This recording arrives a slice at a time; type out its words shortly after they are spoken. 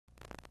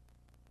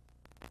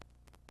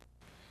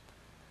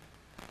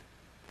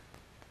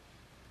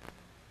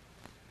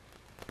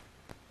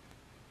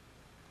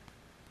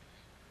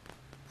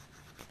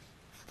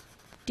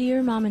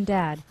Dear Mom and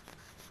Dad,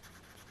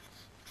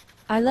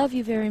 I love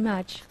you very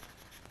much,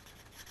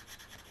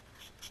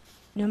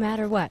 no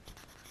matter what.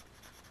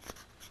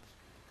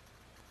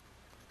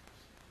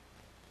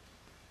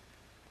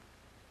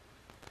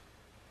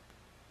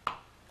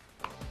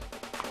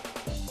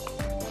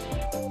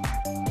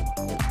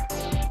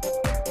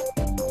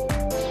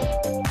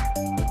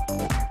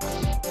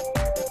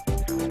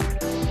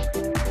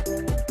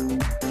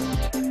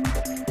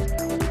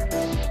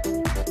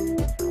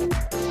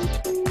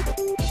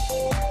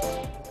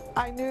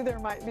 I knew there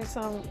might be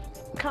some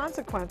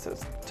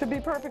consequences. To be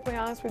perfectly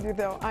honest with you,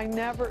 though, I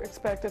never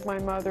expected my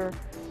mother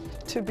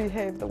to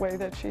behave the way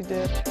that she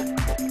did.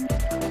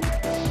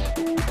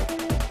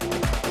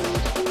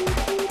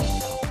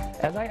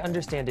 As I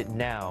understand it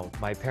now,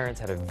 my parents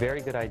had a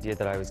very good idea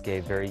that I was gay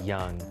very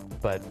young,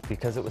 but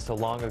because it was so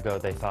long ago,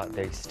 they thought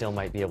they still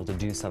might be able to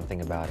do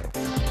something about it.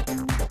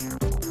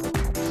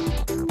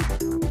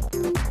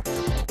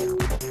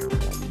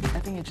 I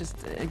think it's just,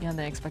 again,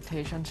 the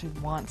expectation. She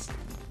wants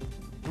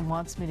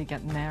me to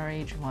get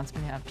married, she wants me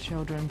to have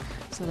children,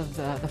 sort of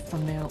the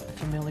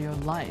familiar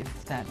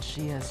life that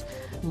she has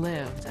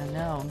lived and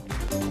known.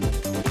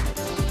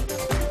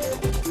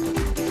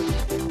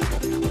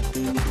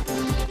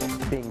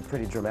 Being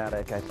pretty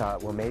dramatic, I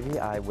thought, well, maybe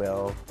I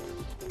will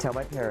tell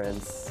my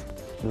parents,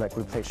 like,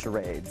 we play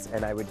charades,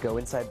 and I would go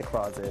inside the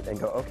closet and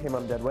go, okay,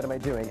 Mom, Dad, what am I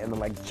doing? And then,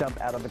 like, jump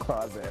out of the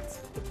closet,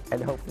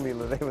 and hopefully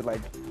they would,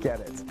 like, get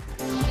it.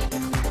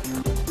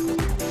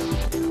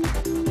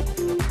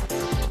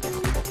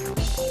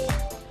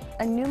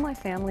 I knew my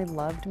family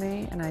loved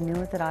me, and I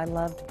knew that I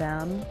loved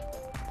them,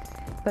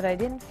 but I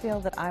didn't feel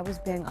that I was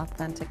being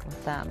authentic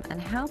with them. And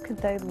how could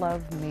they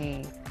love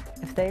me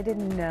if they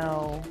didn't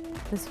know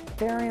this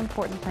very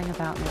important thing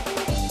about me?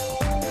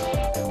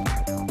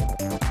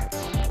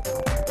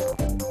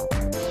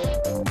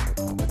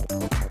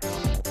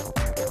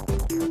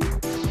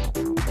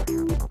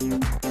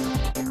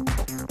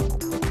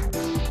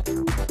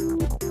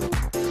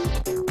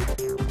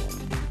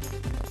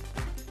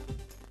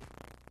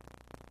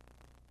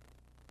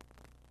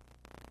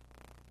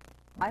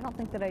 I don't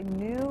think that I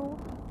knew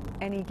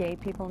any gay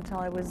people until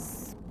I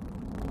was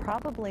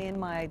probably in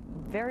my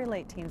very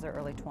late teens or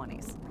early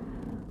 20s.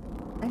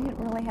 I didn't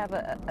really have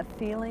a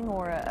feeling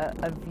or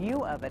a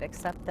view of it,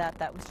 except that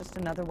that was just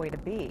another way to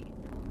be.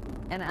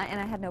 And I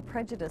had no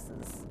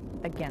prejudices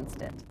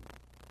against it.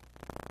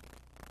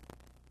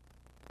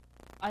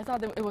 I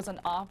thought that it was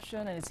an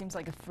option, and it seems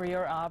like a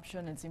freer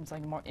option. It seems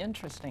like a more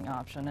interesting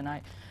option, and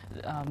I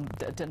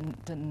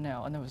didn't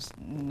know, and there was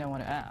no one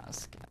to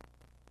ask.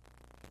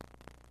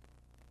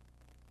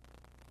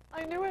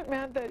 I knew it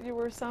meant that you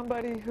were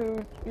somebody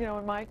who, you know,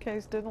 in my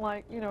case, didn't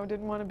want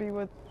to be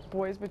with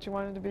boys, but you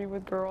wanted to be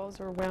with girls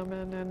or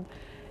women,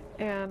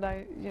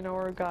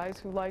 or guys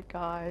who like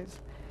guys.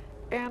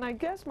 And I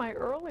guess my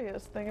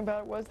earliest thing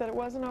about it was that it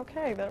wasn't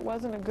okay, that it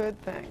wasn't a good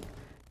thing.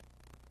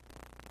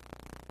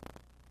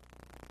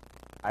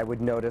 I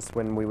would notice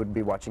when we would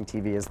be watching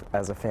TV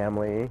as a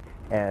family,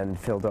 and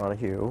Phil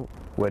Donahue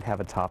would have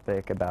a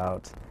topic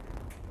about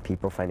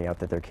people finding out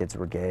that their kids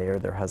were gay or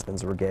their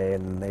husbands were gay,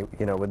 and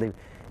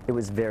it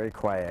was very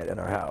quiet in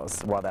our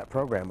house while that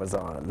program was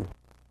on.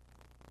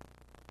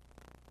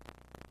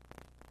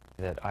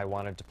 That I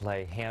wanted to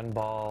play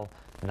handball,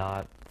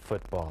 not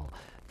football.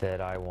 That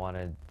I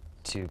wanted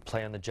to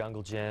play on the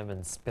jungle gym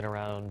and spin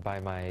around by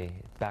my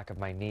back of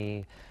my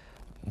knee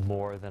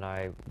more than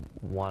I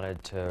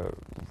wanted to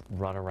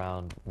run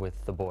around with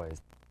the boys.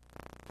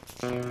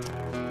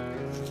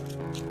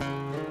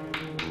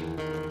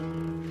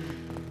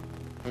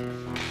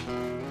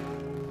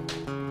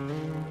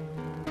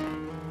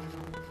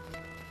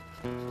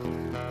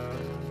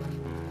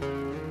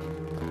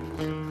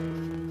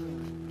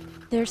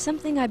 There's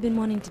something I've been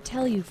wanting to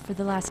tell you for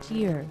the last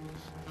year.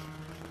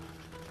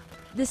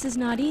 This is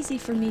not easy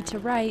for me to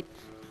write,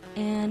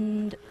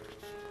 and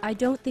I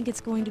don't think it's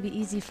going to be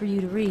easy for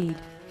you to read.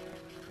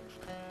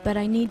 But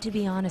I need to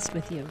be honest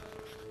with you.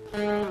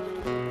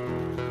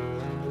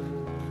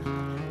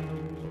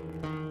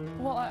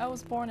 Well, I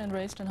was born and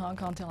raised in Hong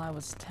Kong till I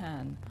was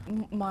 10.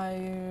 My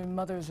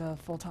mother's a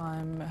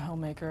full-time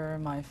homemaker.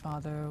 My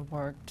father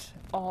worked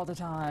all the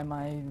time.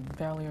 I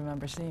barely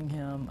remember seeing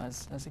him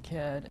as a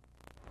kid.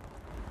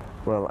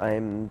 Well,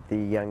 I'm the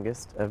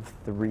youngest of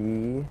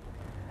 3,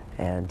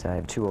 and I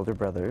have 2 older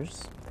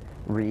brothers.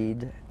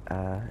 Reed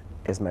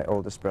is my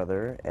oldest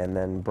brother, and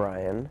then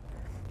Brian,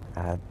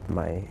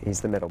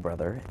 he's the middle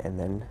brother, and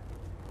then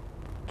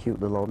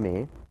cute little old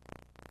me.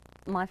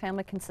 My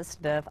family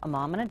consisted of a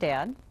mom and a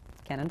dad,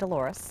 Ken and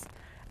Dolores,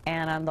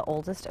 and I'm the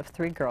oldest of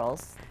 3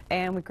 girls.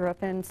 And we grew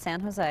up in San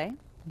Jose,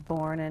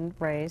 born and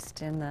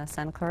raised in the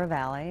Santa Clara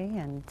Valley,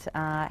 and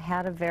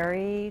had a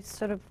very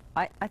sort of,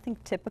 I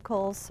think,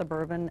 typical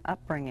suburban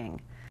upbringing.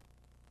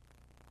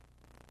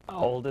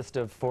 Oldest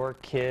of 4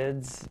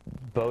 kids,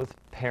 both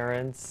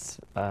parents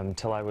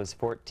till I was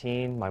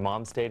 14. My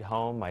mom stayed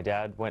home, my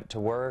dad went to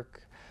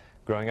work.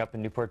 Growing up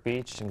in Newport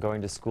Beach and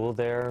going to school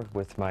there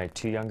with my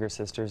 2 younger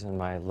sisters and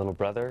my little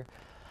brother,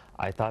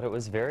 I thought it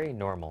was very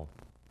normal.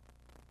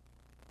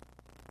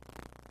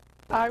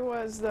 I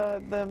was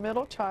the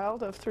middle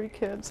child of 3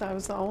 kids. I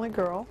was the only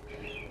girl.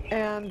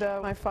 And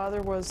my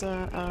father was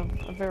a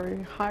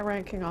very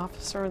high-ranking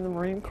officer in the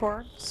Marine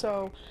Corps.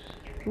 So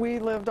we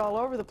lived all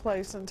over the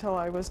place until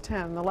I was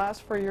 10. The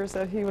last 4 years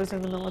that he was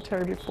in the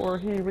military before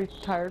he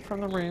retired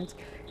from the Marines,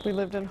 we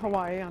lived in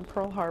Hawaii on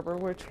Pearl Harbor,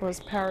 which was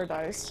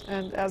paradise.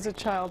 And as a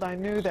child, I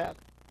knew that.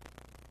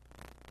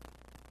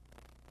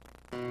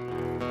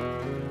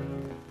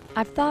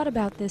 I've thought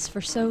about this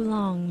for so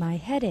long, my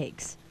head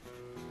aches.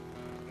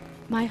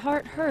 My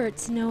heart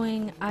hurts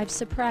knowing I've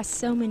suppressed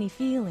so many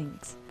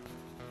feelings.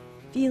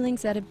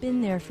 Feelings that have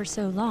been there for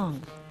so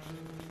long.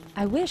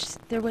 I wish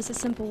there was a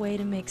simple way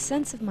to make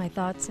sense of my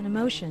thoughts and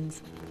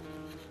emotions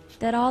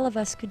that all of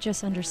us could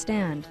just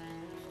understand.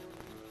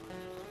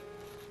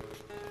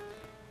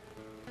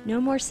 No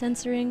more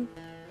censoring,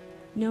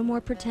 no more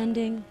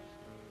pretending,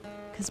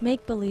 'cause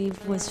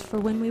make-believe was for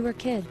when we were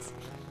kids.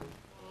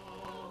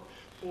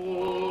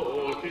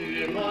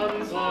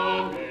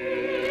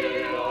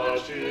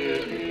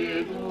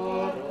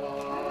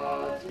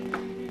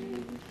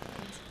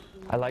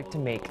 I like to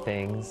make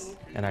things,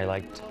 and I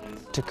like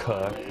to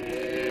cook.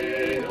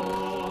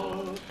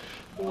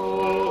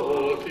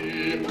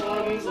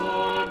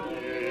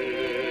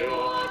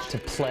 To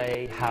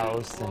play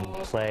house and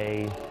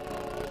play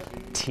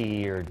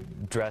tea or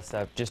dress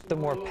up, just the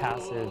more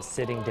passive,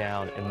 sitting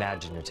down,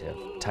 imaginative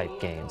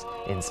type games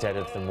instead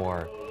of the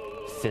more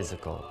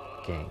physical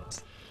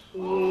games.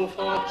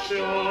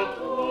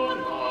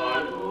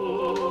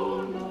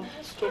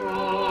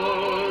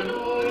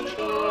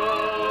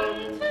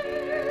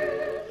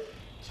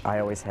 I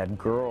always had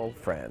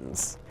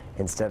girlfriends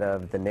instead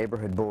of the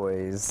neighborhood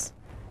boys,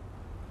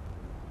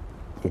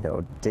 you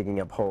know,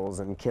 digging up holes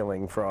and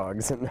killing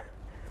frogs and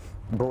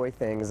boy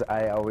things.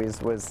 I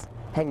always was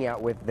hanging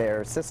out with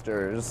their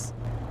sisters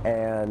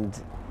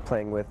and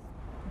playing with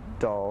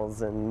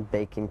dolls and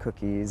baking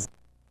cookies.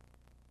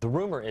 The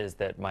rumor is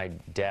that my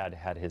dad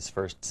had his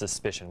first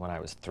suspicion when I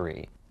was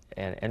 3,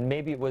 and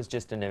maybe it was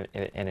just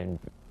an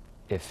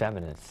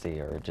effeminacy,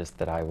 or just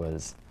that I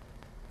was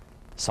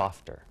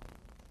softer.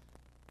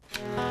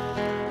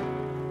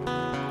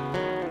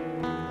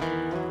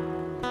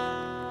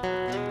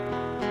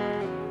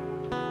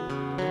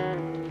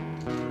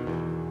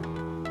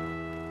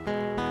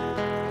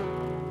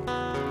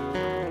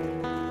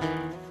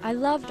 I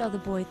loved all the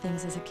boy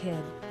things as a kid.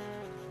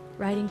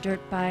 Riding dirt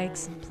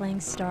bikes and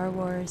playing Star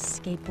Wars,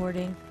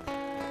 skateboarding.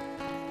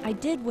 I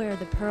did wear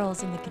the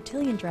pearls and the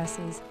cotillion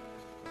dresses,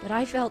 but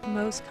I felt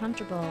most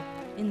comfortable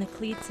in the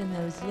cleats and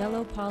those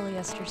yellow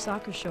polyester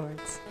soccer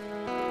shorts.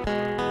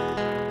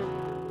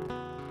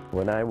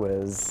 When I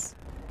was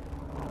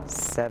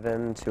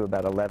 7 to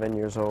about 11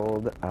 years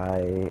old,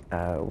 I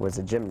was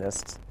a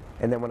gymnast.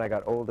 And then when I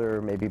got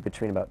older, maybe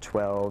between about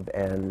 12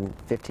 and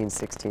 15,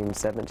 16,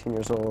 17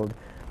 years old,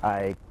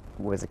 I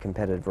was a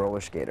competitive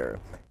roller skater.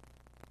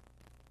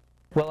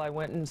 Well, I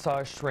went and saw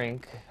a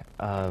shrink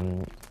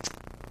and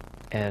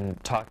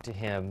talked to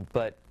him,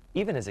 but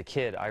even as a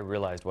kid, I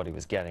realized what he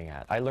was getting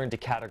at. I learned to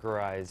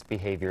categorize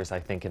behaviors, I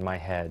think, in my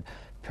head,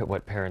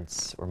 what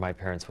parents or my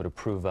parents would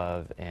approve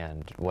of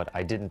and what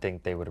I didn't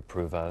think they would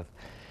approve of.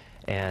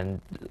 And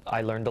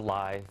I learned to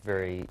lie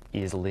very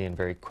easily and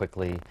very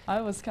quickly.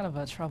 I was kind of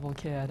a trouble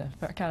kid,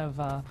 kind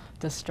of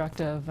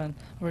destructive and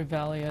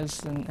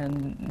rebellious,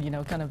 and you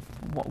know, kind of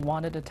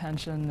wanted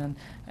attention,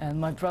 and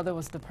my brother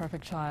was the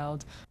perfect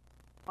child.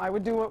 I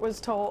would do what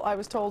I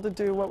was told to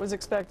do, what was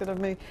expected of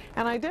me,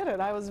 and I did it.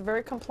 I was a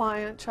very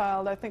compliant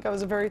child. I think I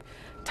was a very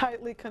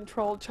tightly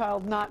controlled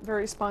child, not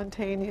very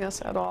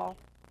spontaneous at all.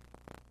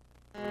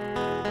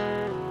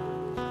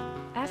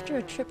 After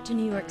a trip to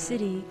New York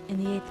City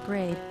in the 8th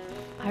grade,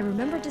 I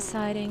remember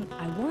deciding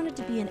I wanted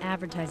to be an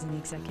advertising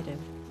executive.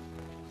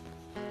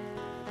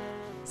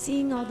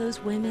 Seeing all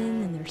those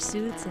women in their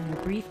suits and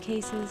their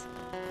briefcases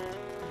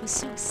was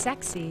so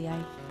sexy.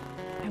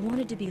 I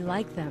wanted to be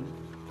like them.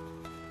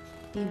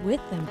 Be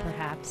with them,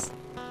 perhaps.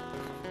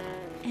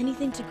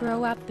 Anything to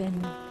grow up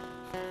and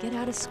get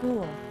out of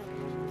school.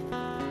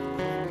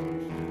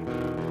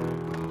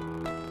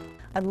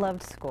 I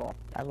loved school.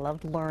 I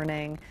loved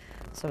learning,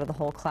 sort of the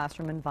whole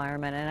classroom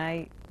environment, and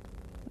I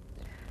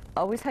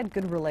always had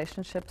good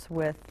relationships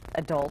with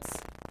adults.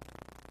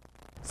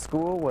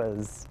 School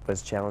was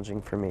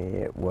challenging for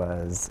me. It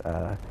was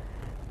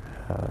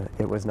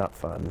not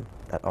fun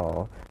at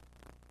all.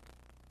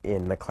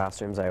 In the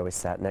classrooms, I always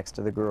sat next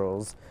to the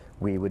girls.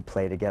 We would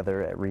play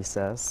together at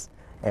recess,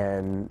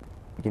 and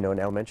you know, in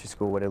elementary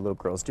school, what do little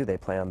girls do? They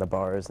play on the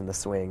bars and the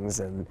swings,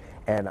 and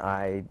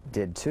I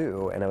did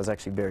too, and I was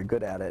actually very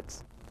good at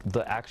it.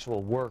 The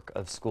actual work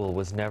of school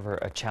was never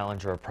a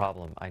challenge or a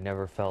problem. I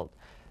never felt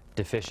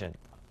deficient.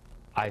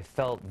 I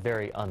felt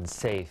very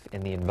unsafe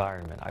in the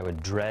environment. I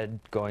would dread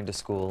going to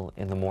school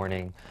in the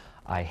morning.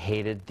 I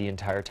hated the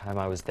entire time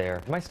I was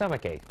there. My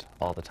stomach ached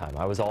all the time.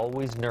 I was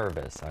always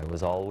nervous. I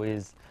was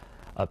always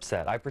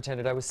upset. I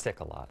pretended I was sick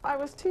a lot. I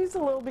was teased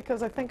a little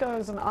because I think I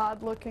was an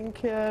odd-looking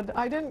kid.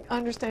 I didn't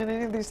understand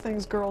any of these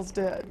things girls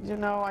did, you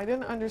know. I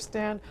didn't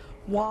understand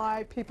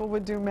why people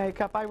would do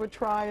makeup. I would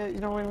try it, you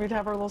know, when we'd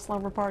have our little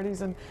slumber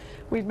parties and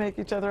we'd make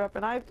each other up,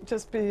 and I'd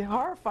just be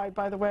horrified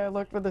by the way I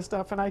looked with this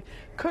stuff, and I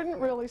couldn't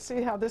really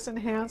see how this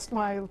enhanced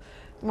my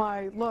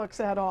looks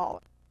at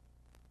all.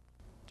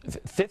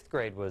 Fifth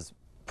grade was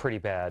pretty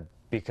bad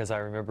because I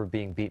remember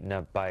being beaten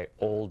up by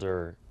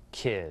older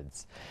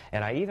kids,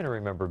 and I even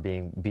remember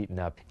being beaten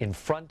up in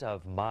front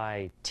of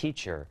my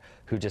teacher,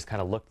 who just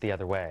kind of looked the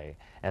other way,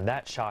 and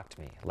that shocked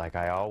me. Like,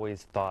 I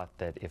always thought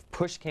that if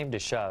push came to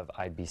shove,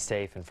 I'd be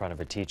safe in front of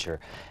a teacher,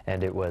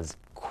 and it was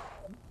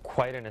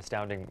quite an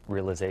astounding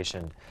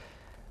realization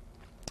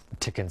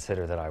to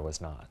consider that I was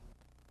not.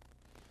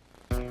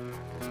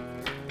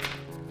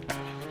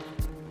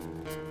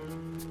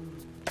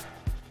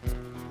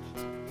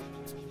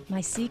 My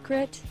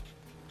secret?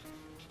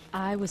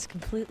 I was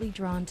completely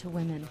drawn to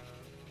women.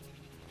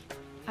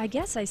 I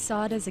guess I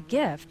saw it as a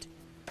gift.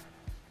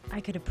 I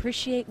could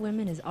appreciate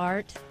women as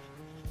art,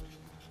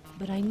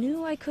 but I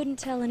knew I couldn't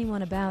tell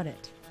anyone about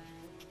it.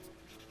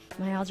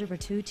 My Algebra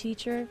 2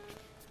 teacher,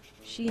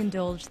 she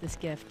indulged this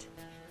gift.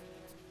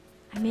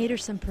 I made her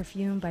some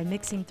perfume by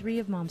mixing 3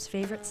 of Mom's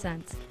favorite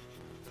scents.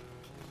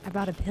 I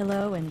bought a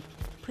pillow and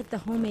put the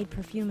homemade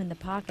perfume in the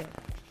pocket.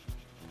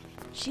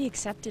 She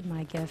accepted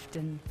my gift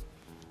and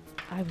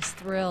I was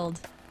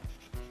thrilled.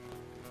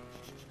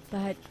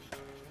 But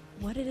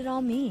what did it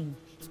all mean?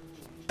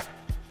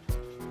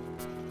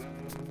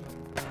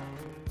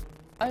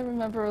 I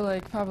remember,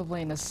 like,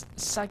 probably in the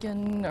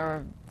second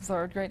or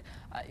third grade,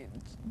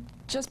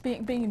 just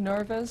being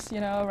nervous,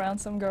 you know, around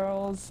some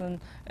girls, and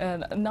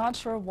not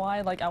sure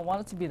why. Like, I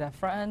wanted to be their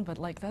friend, but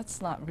like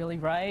that's not really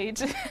right.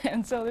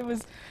 And so it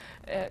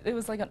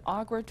was like an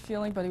awkward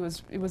feeling, but it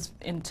was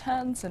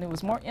intense, and it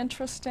was more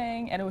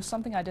interesting, and it was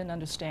something I didn't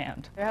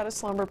understand. I had a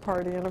slumber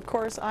party, and of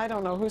course, I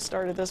don't know who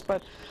started this,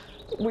 but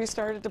we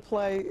started to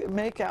play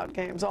make-out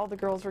games. All the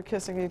girls were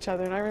kissing each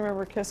other, and I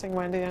remember kissing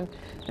Wendy, and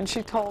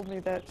she told me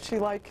that she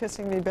liked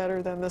kissing me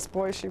better than this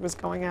boy she was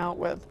going out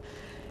with.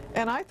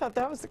 And I thought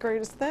that was the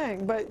greatest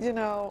thing, but, you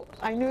know,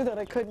 I knew that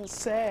I couldn't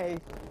say,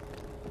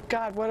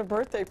 God, what a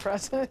birthday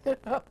present, you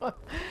know?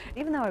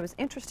 Even though I was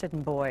interested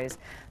in boys,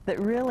 that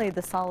really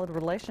the solid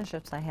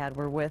relationships I had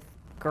were with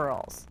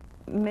girls.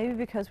 Maybe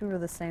because we were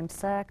the same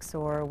sex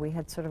or we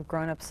had sort of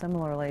grown up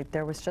similarly,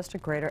 there was just a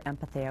greater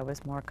empathy. I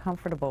was more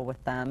comfortable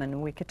with them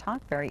and we could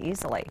talk very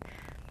easily.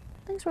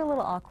 Things were a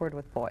little awkward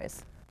with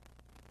boys.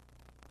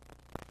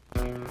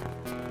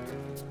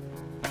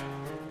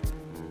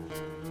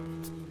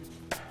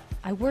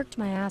 I worked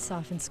my ass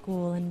off in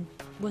school and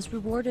was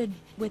rewarded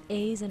with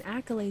A's and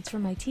accolades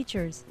from my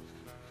teachers.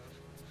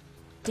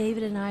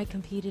 David and I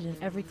competed in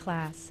every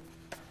class.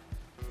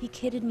 He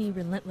kidded me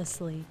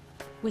relentlessly,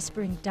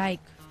 whispering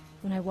 "dyke"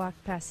 when I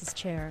walked past his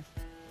chair.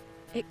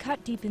 It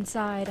cut deep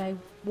inside. I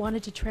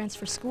wanted to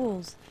transfer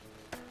schools,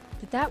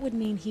 but that would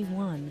mean he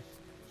won.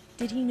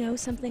 Did he know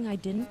something I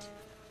didn't?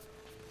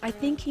 I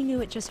think he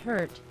knew it just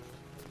hurt,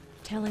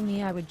 telling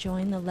me I would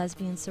join the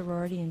lesbian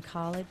sorority in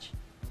college.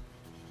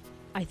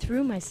 I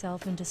threw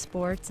myself into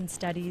sports and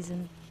studies,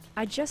 and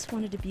I just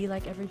wanted to be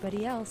like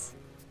everybody else,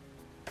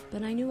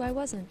 but I knew I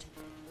wasn't.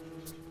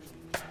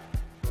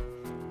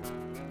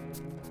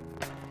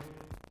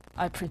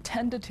 I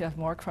pretended to have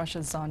more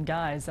crushes on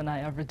guys than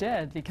I ever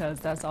did because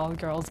that's all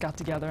girls got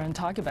together and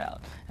talked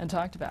about.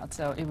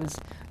 So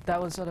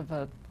that was sort of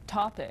a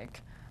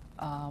topic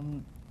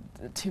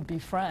to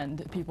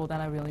befriend people that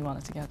I really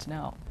wanted to get to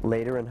know.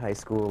 Later in high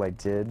school, I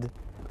did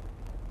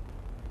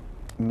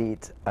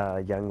meet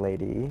a young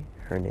lady.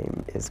 Her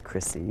name is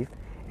Chrissy,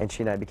 and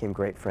she and I became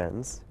great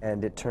friends.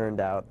 And it turned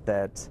out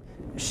that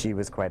she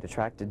was quite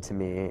attracted to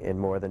me in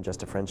more than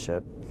just a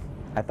friendship.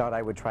 I thought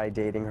I would try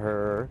dating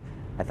her.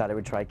 I thought I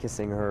would try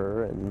kissing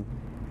her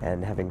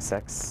and having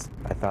sex.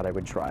 I thought I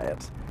would try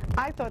it.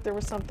 I thought there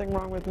was something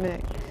wrong with me,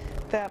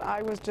 that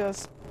I was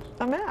just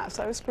a mess.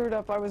 I was screwed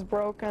up. I was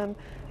broken.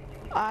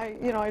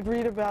 I'd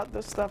read about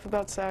this stuff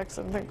about sex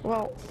and think,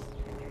 well,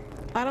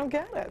 I don't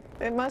get it.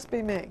 It must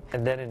be me.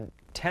 And then in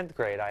 10th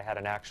grade, I had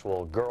an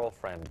actual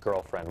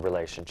girlfriend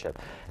relationship.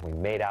 We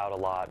made out a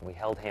lot, and we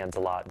held hands a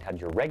lot, and had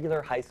your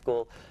regular high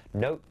school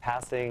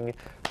note-passing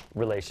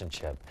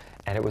relationship.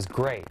 And it was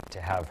great to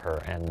have her,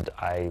 and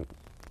I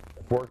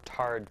worked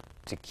hard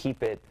to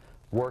keep it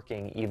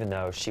working, even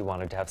though she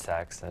wanted to have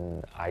sex,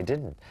 and I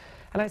didn't.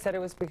 And I said it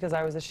was because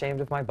I was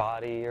ashamed of my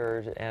body,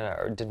 or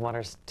didn't want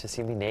her to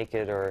see me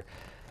naked, or,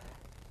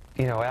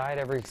 you know, I had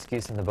every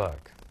excuse in the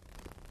book.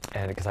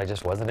 And because I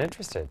just wasn't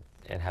interested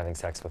in having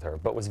sex with her,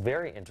 but was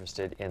very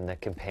interested in the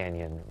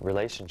companion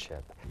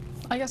relationship.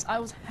 I guess I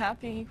was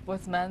happy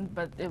with men,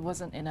 but it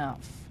wasn't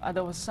enough.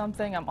 There was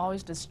something, I'm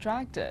always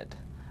distracted.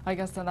 I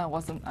guess then I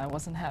wasn't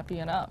happy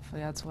enough.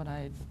 That's what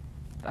I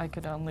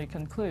could only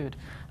conclude.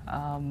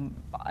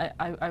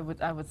 I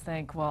would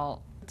think,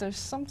 well, there's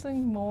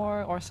something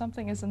more, or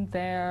something isn't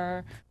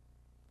there.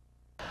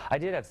 I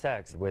did have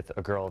sex with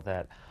a girl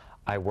that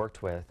I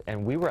worked with,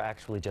 and we were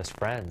actually just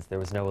friends. There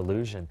was no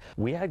illusion.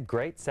 We had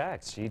great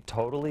sex. She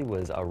totally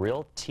was a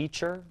real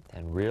teacher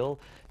and real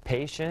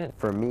patient.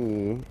 For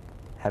me,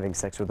 having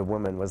sex with a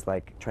woman was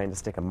like trying to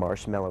stick a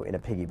marshmallow in a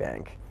piggy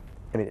bank.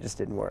 I mean, it just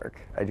didn't work.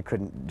 I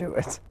couldn't do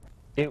it.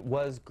 It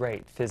was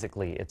great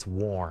physically. It's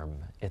warm.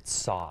 It's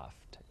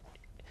soft.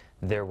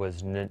 There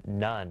was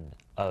none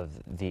of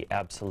the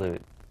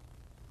absolute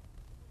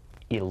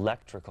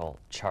electrical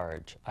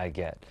charge I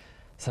get.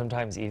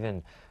 Sometimes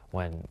even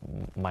when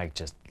Mike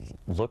just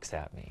looks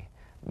at me,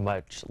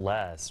 much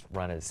less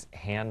run his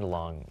hand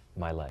along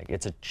my leg.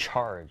 It's a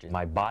charge.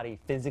 My body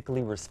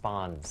physically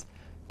responds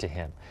to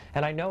him.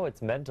 And I know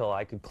it's mental.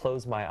 I could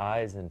close my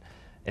eyes and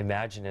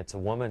imagine it's a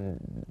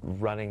woman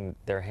running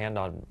their hand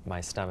on my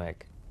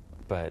stomach,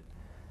 but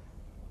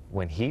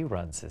when he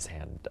runs his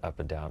hand up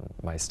and down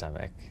my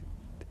stomach,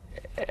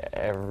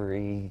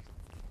 every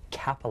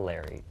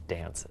capillary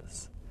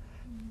dances.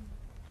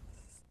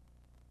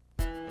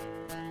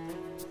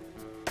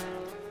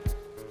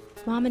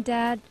 Mom and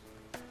Dad,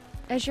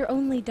 as your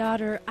only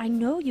daughter, I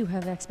know you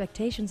have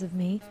expectations of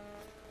me.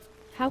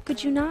 How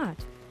could you not?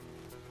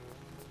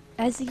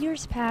 As the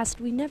years passed,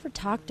 we never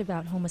talked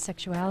about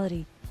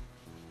homosexuality.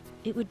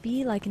 It would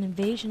be like an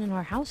invasion in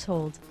our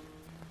household.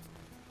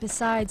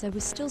 Besides, I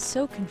was still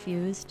so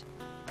confused,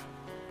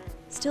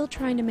 still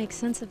trying to make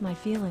sense of my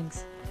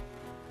feelings.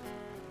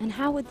 And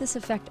how would this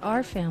affect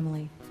our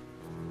family?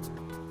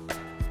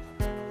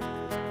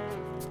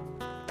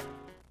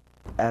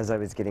 As I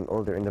was getting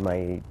older into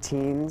my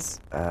teens,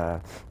 my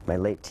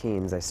late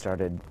teens, I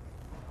started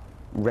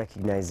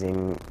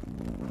recognizing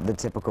the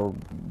typical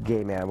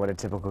gay man, what a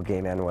typical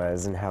gay man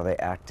was, and how they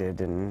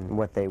acted, and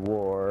what they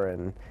wore,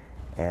 and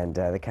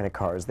the kind of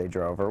cars they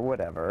drove, or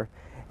whatever.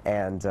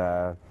 And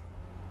I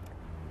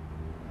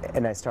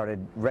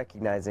started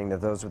recognizing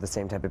that those were the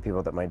same type of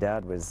people that my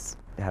dad was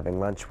having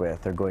lunch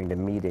with, or going to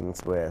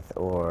meetings with,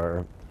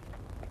 or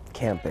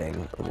camping,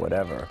 or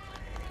whatever.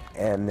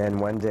 And then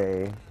one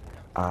day,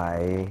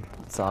 I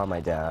saw my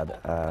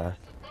dad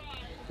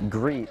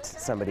greet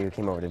somebody who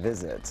came over to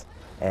visit,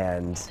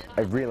 and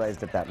I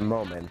realized at that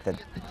moment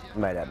that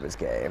my dad was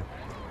gay.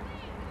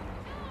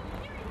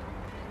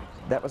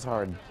 That was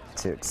hard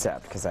to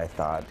accept, because I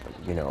thought,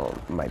 you know,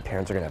 my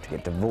parents are going to have to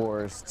get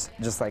divorced,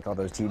 just like all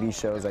those TV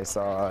shows I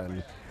saw,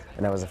 and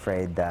I was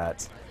afraid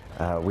that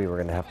we were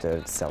going to have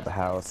to sell the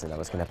house, and I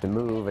was going to have to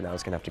move, and I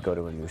was going to have to go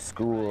to a new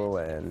school,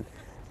 and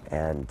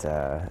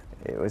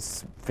it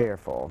was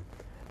fearful.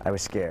 I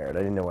was scared. I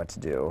didn't know what to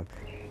do.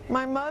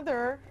 My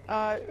mother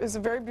is a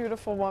very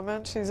beautiful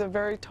woman. She's a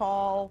very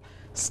tall,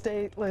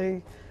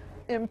 stately,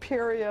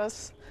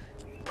 imperious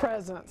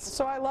presence.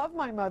 So I love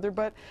my mother,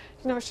 but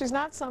you know, she's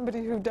not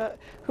somebody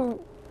who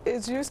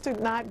is used to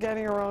not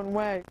getting her own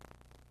way.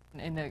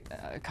 In the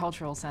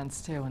cultural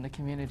sense too, in the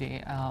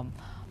community,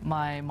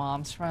 my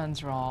mom's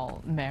friends are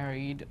all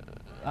married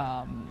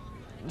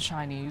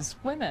Chinese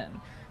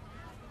women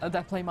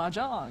that play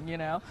mahjong, you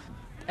know.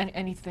 And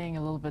anything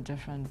a little bit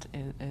different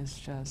is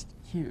just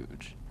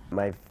huge.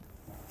 My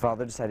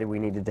father decided we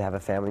needed to have a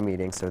family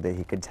meeting so that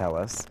he could tell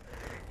us,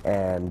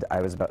 and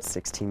I was about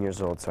 16 years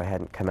old, so I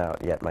hadn't come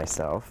out yet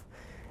myself.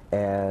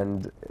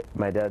 And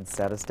my dad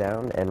sat us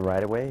down, and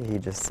right away he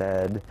just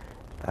said,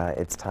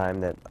 it's time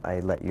that I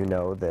let you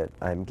know that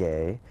I'm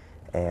gay,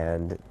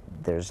 and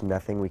there's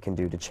nothing we can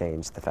do to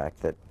change the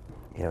fact that,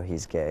 you know,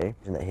 he's gay,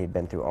 and that he'd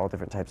been through all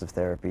different types of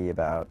therapy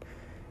about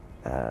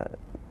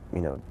you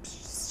know,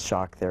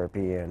 shock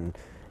therapy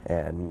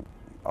and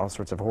all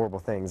sorts of horrible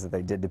things that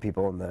they did to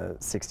people in the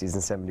 60s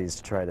and 70s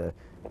to try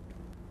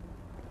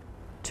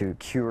to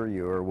cure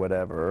you or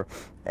whatever,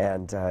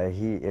 and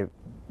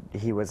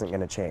he wasn't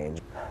going to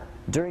change.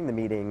 During the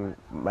meeting,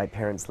 my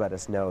parents let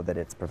us know that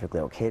it's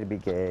perfectly okay to be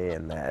gay,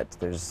 and that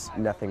there's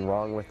nothing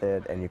wrong with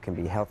it, and you can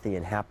be healthy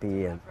and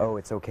happy, and oh,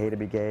 it's okay to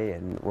be gay,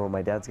 and well,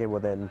 my dad's gay, well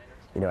then,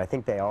 you know, I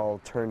think they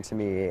all turned to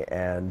me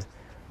and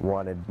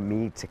wanted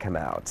me to come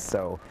out.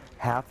 So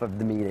half of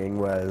the meeting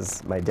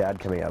was my dad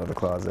coming out of the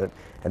closet,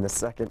 and the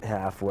second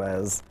half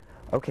was,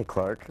 okay,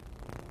 Clark,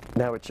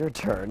 now it's your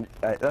turn.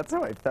 That's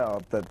how I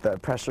felt, that the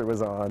pressure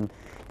was on.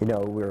 You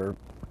know,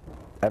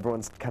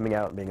 everyone's coming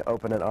out and being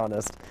open and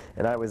honest,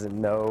 and I was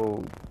in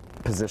no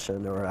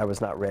position, or I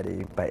was not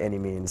ready by any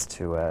means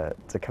to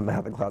come out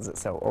of the closet.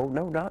 So, oh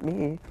no, not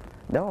me.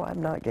 No,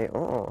 I'm not gay.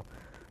 Oh.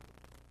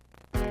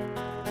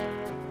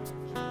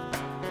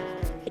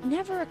 It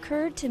never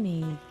occurred to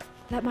me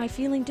that my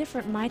feeling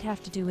different might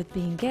have to do with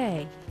being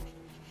gay.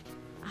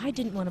 I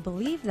didn't want to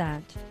believe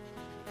that.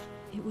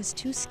 It was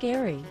too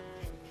scary.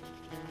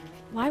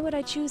 Why would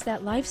I choose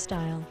that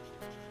lifestyle?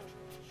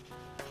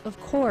 Of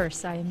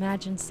course, I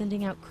imagined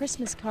sending out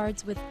Christmas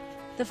cards with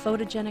the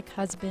photogenic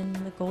husband,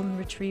 the golden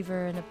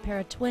retriever, and a pair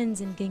of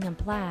twins in gingham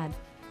plaid.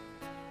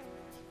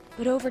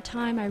 But over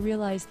time, I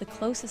realized the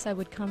closest I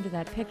would come to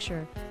that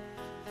picture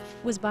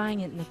was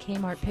buying it in the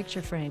Kmart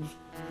picture frame.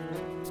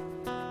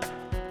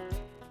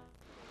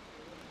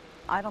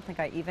 I don't think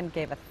I even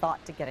gave a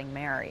thought to getting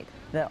married.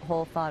 The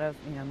whole thought of,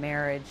 you know,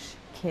 marriage,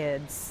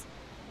 kids,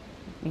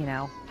 you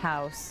know,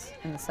 house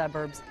in the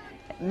suburbs,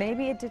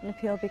 Maybe it didn't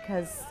appeal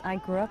because I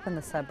grew up in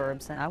the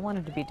suburbs and I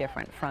wanted to be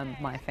different from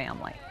my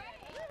family.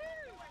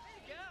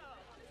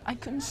 I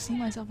couldn't see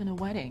myself in a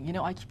wedding. You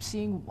know, I kept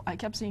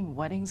seeing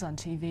weddings on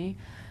TV,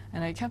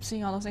 and I kept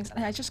seeing all those things,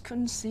 and I just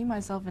couldn't see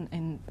myself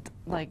in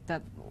like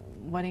that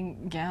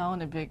wedding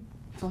gown, a big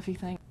fluffy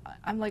thing.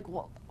 I'm like,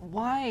 well,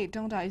 why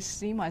don't I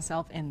see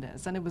myself in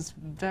this? And it was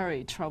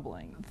very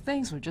troubling.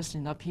 Things were just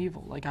in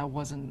upheaval. Like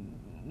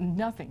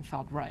nothing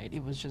felt right.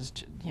 It was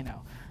just, you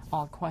know,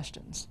 all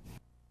questions.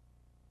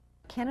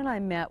 Ken and I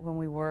met when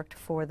we worked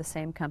for the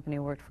same company,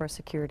 worked for a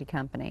security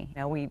company.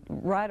 Now, we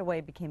right away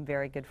became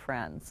very good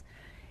friends.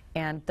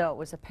 And though it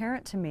was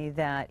apparent to me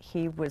that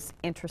he was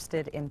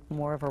interested in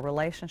more of a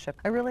relationship,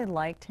 I really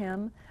liked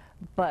him,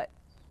 but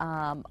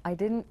I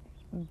didn't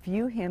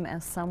view him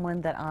as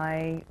someone that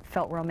I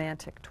felt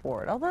romantic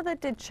toward, although that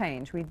did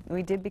change.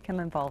 We did become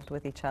involved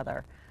with each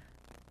other.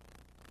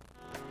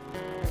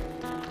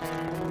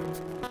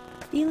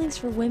 Feelings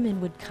for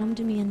women would come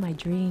to me in my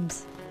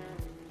dreams.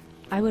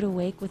 I would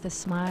awake with a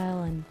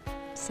smile and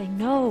say,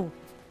 no,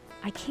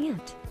 I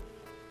can't.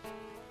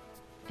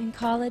 In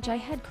college, I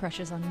had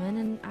crushes on men,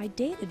 and I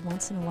dated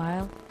once in a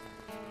while.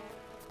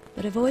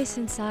 But a voice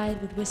inside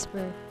would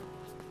whisper,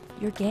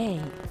 you're gay,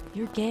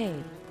 you're gay.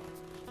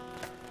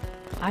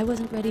 I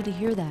wasn't ready to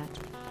hear that.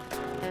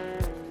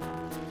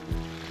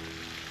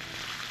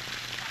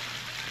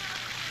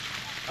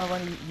 I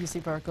went to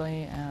UC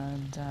Berkeley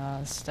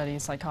and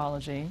studied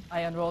psychology.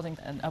 I enrolled in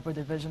an upper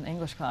division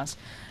English class.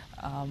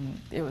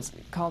 It was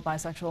called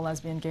Bisexual,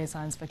 Lesbian, Gay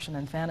Science Fiction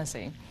and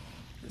Fantasy.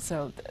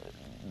 So,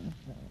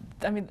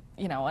 I mean,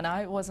 you know, and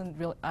I wasn't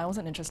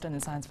interested in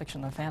science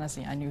fiction or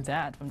fantasy. I knew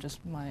that from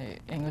just my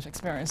English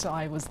experience, so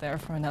I was there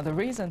for another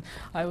reason.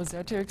 I was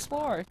there to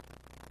explore.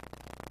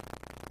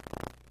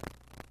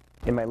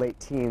 In my late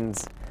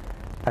teens,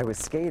 I was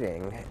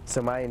skating,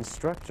 so my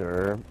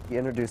instructor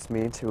introduced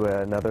me to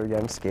another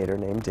young skater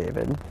named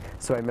David.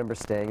 So I remember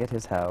staying at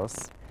his house,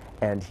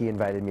 and he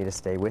invited me to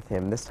stay with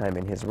him, this time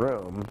in his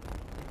room.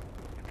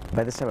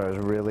 By this time I was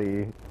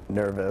really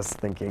nervous,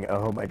 thinking,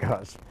 oh my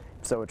gosh,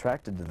 I'm so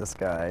attracted to this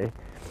guy,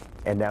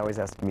 and now he's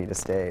asking me to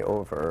stay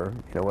over.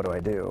 You know, what do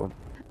I do?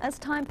 As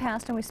time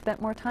passed and we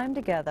spent more time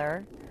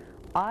together,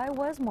 I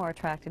was more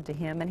attracted to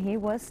him, and he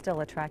was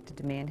still attracted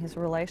to me, and his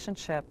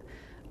relationship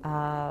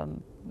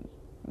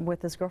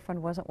with his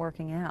girlfriend wasn't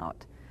working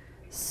out.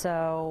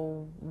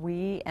 So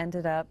we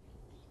ended up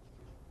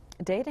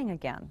dating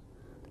again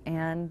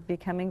and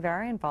becoming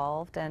very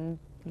involved and,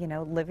 you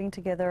know, living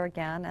together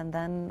again, and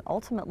then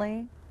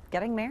ultimately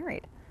getting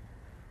married.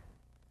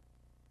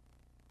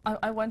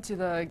 I went to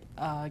the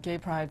Gay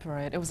Pride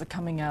Parade. It was a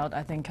coming out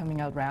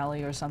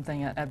rally or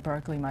something at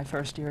Berkeley, my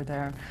first year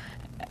there.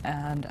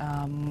 And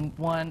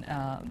one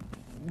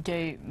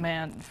gay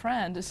man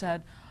friend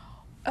said,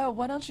 oh,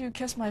 why don't you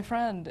kiss my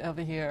friend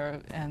over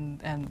here,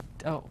 and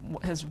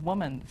his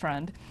woman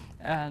friend,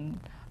 and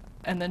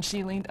then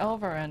she leaned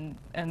over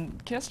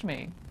and kissed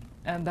me,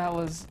 and that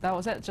was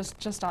it,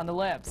 just on the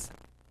lips.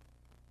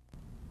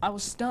 I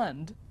was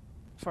stunned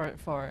for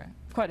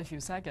quite a few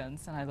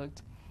seconds, and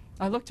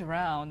I looked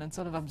around and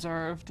sort of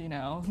observed, you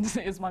know,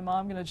 is my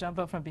mom going to jump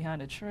up from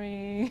behind a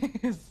tree?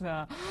 Is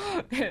it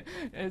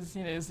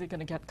going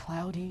to get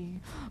cloudy?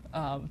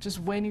 Just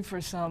waiting for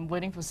some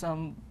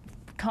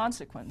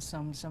consequence,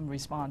 some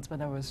response, but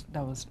there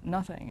was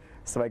nothing.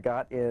 So I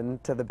got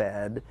into the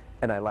bed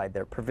and I lied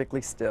there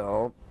perfectly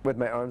still with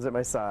my arms at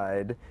my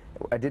side.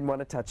 I didn't want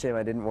to touch him.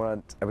 I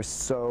was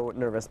so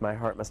nervous. My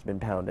heart must have been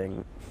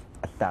pounding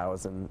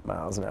 1,000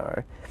 miles an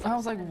hour. I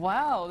was like,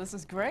 wow, this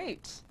is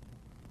great.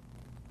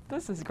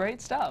 This is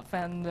great stuff,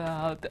 and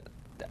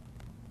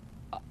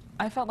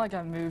I felt like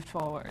I moved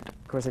forward.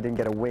 Of course, I didn't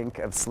get a wink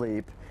of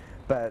sleep,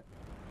 but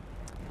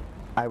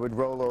I would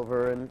roll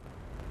over and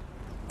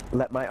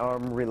let my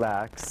arm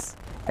relax,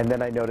 and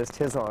then I noticed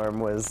his arm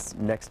was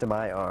next to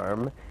my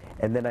arm,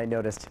 and then I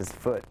noticed his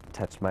foot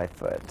touch my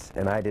foot,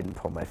 and I didn't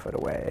pull my foot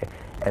away.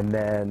 And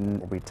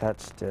then we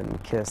touched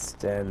and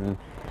kissed, and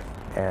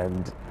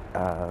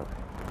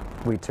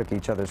we took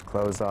each other's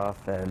clothes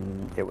off,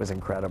 and it was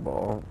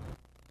incredible.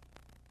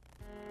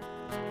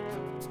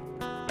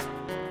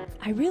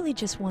 I really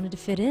just wanted to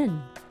fit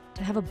in,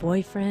 to have a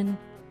boyfriend,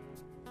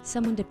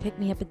 someone to pick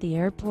me up at the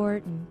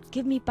airport and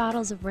give me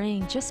bottles of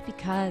rain just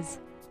because.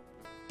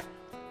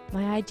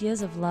 My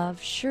ideas of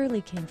love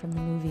surely came from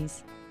the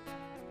movies.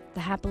 The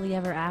happily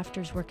ever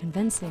afters were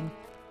convincing,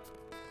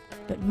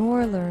 but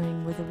more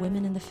alluring were the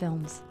women in the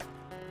films.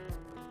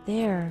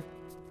 There,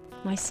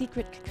 my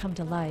secret could come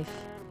to life.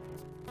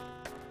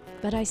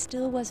 But I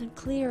still wasn't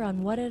clear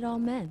on what it all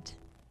meant.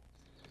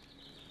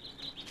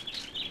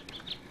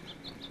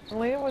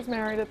 Leah was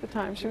married at the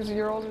time. She was a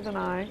year older than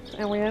I,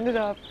 and we ended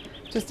up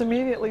just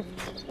immediately,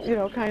 you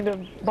know, kind of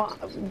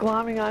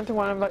glomming onto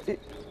one of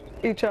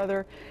each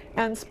other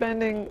and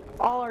spending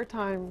all our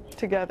time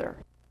together.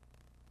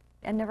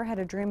 I never had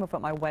a dream of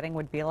what my wedding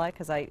would be like,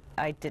 because I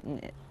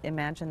didn't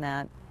imagine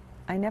that.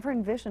 I never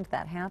envisioned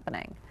that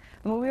happening.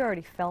 I mean, we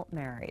already felt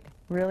married.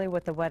 Really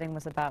what the wedding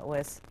was about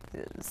was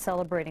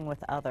celebrating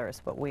with others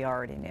what we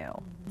already knew.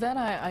 Then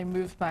I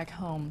moved back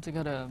home to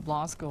go to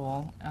law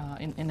school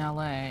in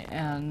LA,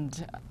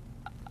 and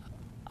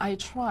I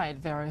tried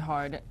very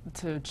hard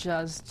to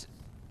just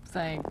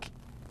think,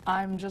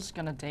 I'm just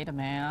going to date a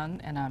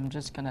man, and I'm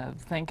just going to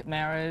think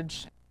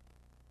marriage.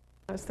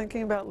 I was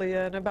thinking about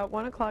Leah, and about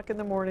 1 o'clock in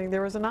the morning,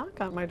 there was a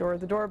knock on my door.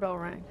 The doorbell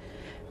rang.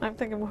 And I'm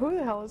thinking, well, who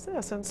the hell is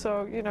this? And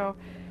so, you know,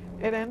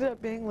 it ended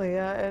up being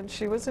Leah, and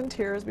she was in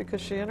tears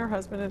because she and her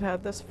husband had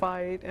had this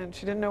fight, and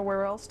she didn't know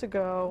where else to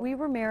go. We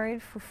were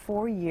married for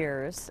 4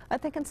 years. I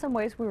think in some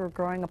ways we were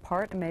growing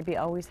apart, and maybe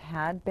always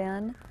had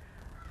been.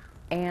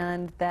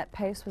 And that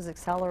pace was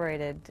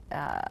accelerated.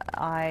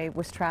 I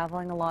was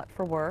traveling a lot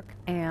for work,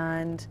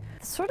 and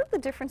sort of the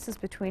differences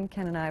between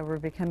Ken and I were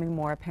becoming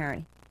more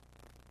apparent.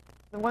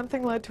 And one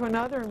thing led to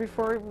another, and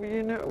before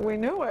we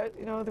knew it,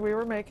 you know, we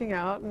were making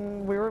out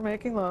and we were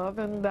making love,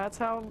 and that's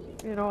how,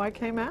 you know, I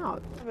came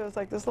out. It was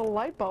like this little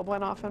light bulb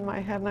went off in my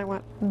head, and I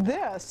went,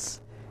 this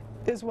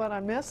is what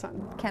I'm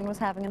missing. Ken was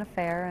having an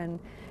affair,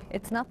 and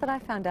it's not that I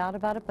found out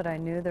about it, but I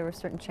knew there were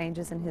certain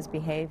changes in his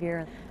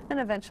behavior, and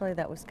eventually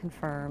that was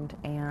confirmed,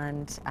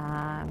 and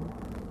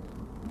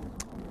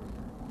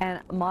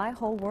my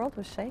whole world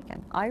was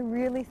shaken. I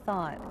really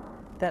thought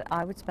that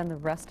I would spend the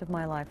rest of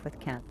my life with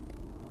Ken.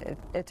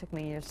 It took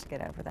me years to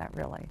get over that,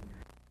 really.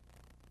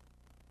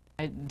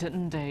 I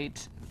didn't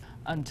date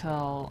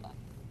until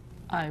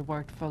I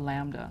worked for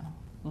Lambda,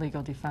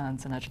 Legal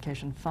Defense and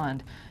Education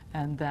Fund,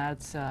 and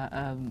that's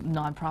a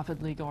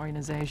nonprofit legal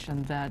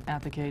organization that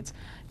advocates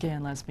gay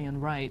and lesbian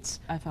rights.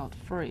 I felt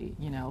free,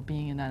 you know,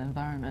 being in that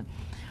environment.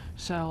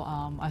 So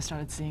I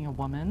started seeing a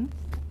woman,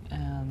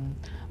 and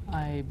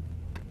that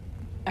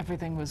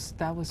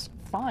was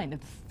fine.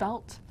 It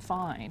felt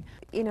fine.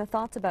 You know,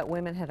 thoughts about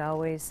women had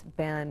always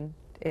been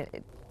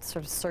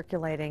sort of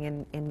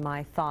circulating in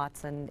my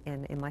thoughts and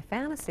in my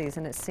fantasies,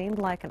 and it seemed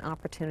like an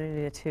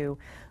opportunity to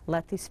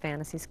let these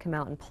fantasies come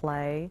out and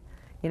play,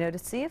 you know, to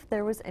see if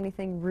there was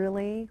anything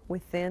really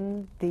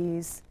within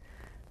these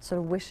sort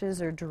of wishes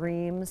or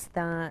dreams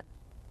that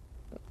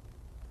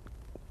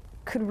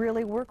could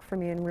really work for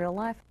me in real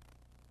life.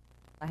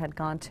 I had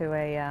gone to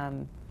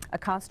a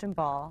costume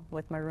ball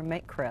with my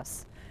roommate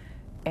Chris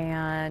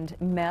and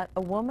met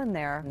a woman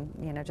there, and,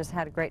 you know, just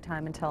had a great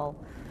time until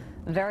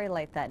very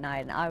late that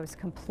night, and I was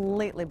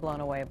completely blown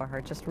away by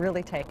her, just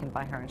really taken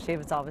by her, and she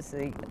was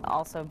obviously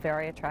also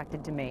very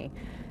attracted to me.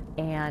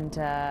 And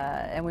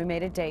we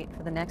made a date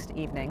for the next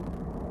evening,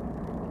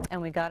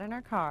 and we got in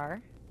my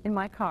car,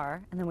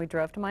 and then we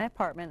drove to my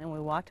apartment, and we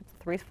walked up the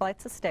 3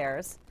 flights of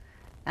stairs,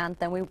 and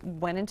then we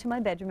went into my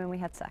bedroom and we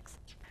had sex.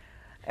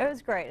 It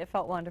was great. It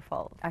felt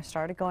wonderful. I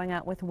started going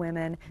out with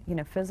women, you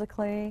know,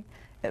 physically.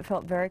 It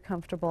felt very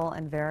comfortable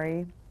and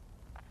very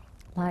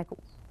like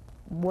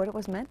what it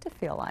was meant to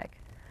feel like.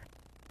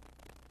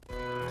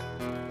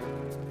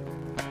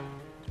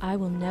 I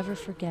will never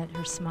forget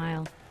her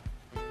smile,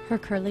 her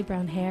curly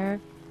brown hair.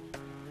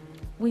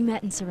 We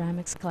met in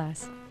ceramics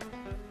class.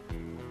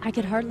 I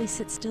could hardly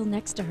sit still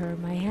next to her.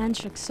 My hand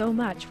shook so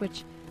much,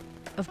 which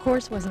of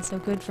course wasn't so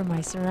good for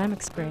my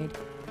ceramics grade.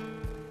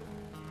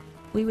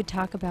 We would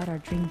talk about our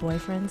dream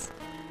boyfriends,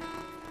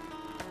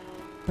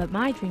 but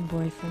my dream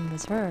boyfriend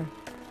was her.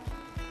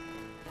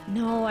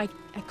 No, I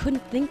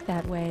couldn't think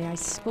that way. I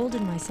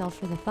scolded myself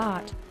for the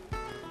thought.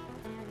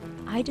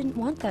 I didn't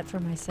want that for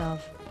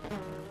myself.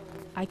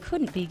 I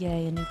couldn't be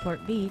gay in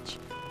Newport Beach.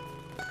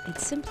 It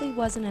simply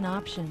wasn't an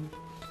option.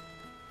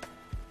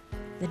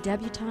 The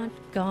debutante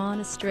gone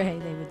astray,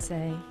 they would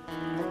say.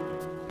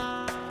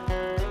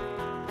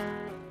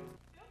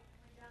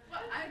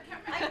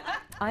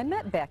 I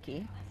met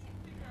Becky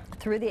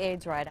through the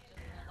AIDS ride.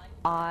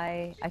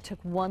 I took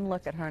one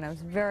look at her and I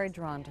was very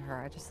drawn to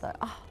her. I just thought,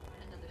 oh,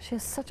 she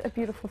has such a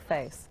beautiful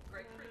face.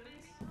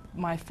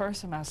 My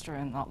first semester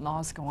in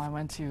law school, I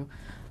went to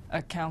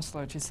a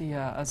counselor to see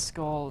a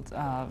school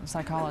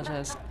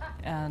psychologist,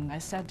 and I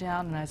sat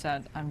down and I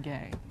said, I'm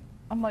gay.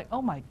 I'm like,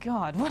 oh my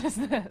God, what is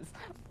this?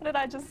 What did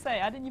I just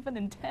say? I didn't even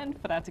intend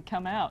for that to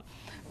come out,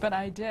 but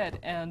I did,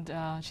 and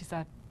she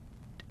said,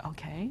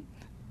 okay.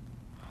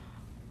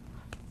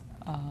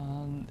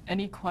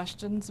 Any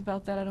questions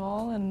about that at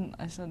all? And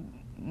I said,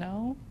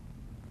 no.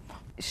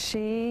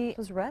 She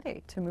was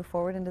ready to move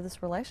forward into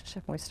this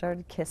relationship. We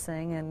started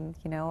kissing and,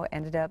 you know,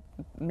 ended up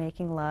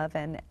making love,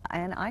 and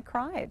I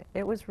cried.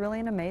 It was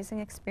really an amazing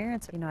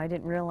experience. You know, I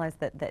didn't realize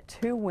that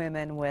 2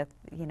 women with,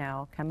 you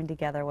know, coming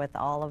together with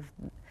all of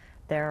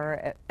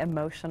their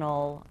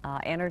emotional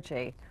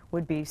energy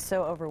would be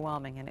so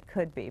overwhelming, and it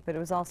could be, but it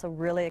was also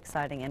really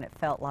exciting, and it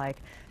felt like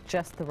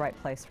just the right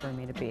place for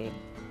me to be.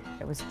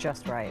 It was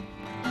just right.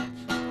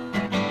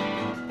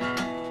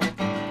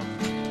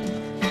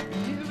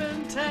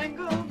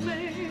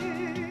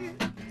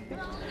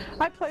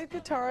 I played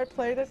guitar, I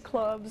played at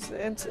clubs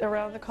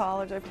around the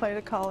college, I played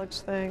at college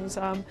things.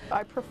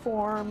 I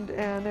performed,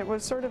 and it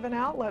was sort of an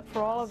outlet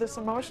for all of this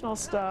emotional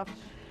stuff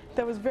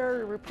that was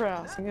very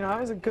repressed. You know, I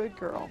was a good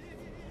girl.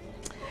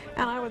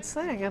 And I would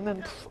sing, and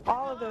then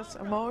all of this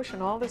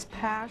emotion, all this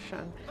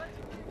passion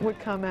would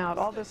come out,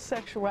 all this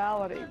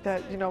sexuality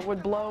that, you know,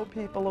 would blow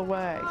people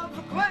away.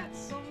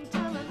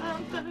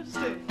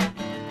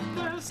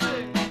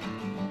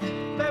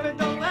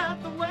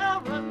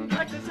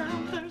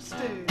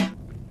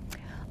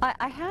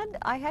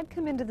 I had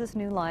come into this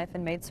new life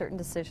and made certain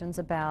decisions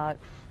about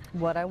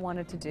what I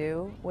wanted to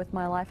do with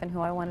my life and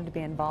who I wanted to be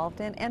involved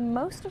in, and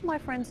most of my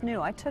friends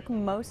knew. I took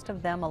most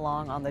of them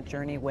along on the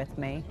journey with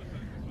me,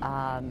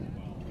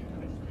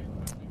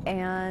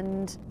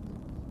 and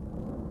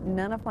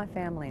none of my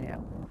family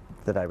knew.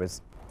 That I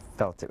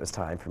felt it was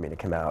time for me to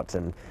come out,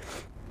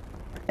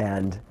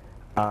 and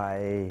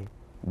I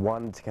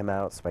wanted to come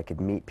out so I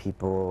could meet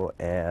people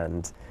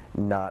and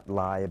not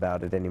lie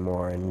about it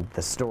anymore, and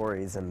the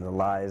stories and the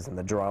lies and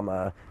the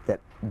drama that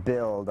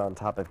build on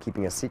top of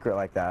keeping a secret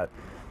like that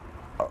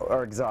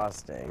are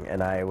exhausting,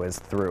 and I was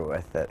through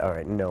with it. All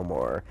right, no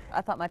more.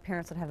 I thought my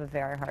parents would have a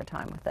very hard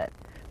time with it,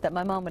 that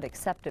my mom would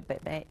accept it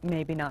but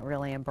maybe not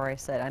really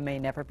embrace it. I may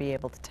never be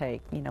able to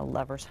take, you know,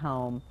 lovers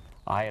home.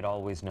 I had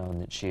always known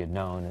that she had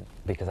known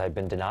because I'd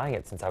been denying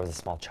it since I was a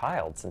small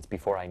child, since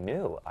before I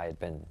knew I had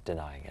been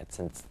denying it.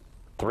 Since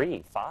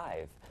 3,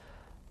 5,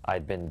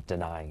 I'd been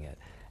denying it.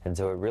 And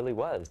so it really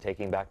was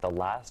taking back the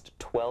last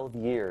 12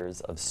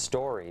 years of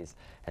stories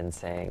and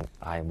saying,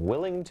 I'm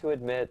willing to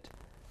admit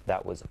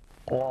that was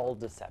all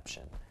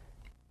deception.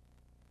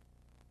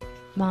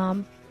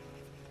 Mom,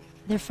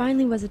 there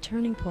finally was a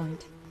turning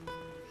point.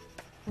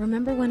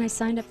 Remember when I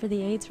signed up for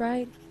the AIDS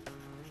ride?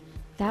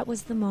 That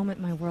was the moment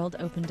my world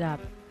opened up.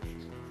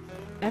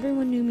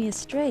 Everyone knew me as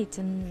straight,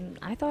 and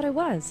I thought I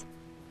was.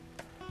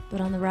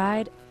 But on the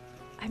ride,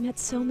 I met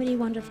so many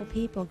wonderful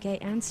people, gay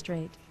and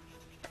straight.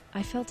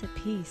 I felt at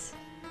peace.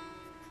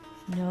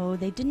 No,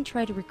 they didn't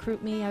try to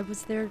recruit me. I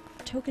was their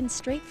token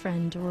straight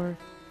friend, or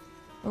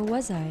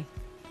was I?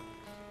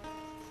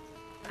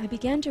 I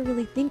began to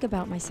really think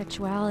about my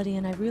sexuality,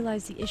 and I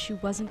realized the issue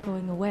wasn't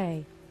going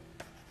away.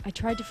 I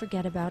tried to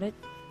forget about it.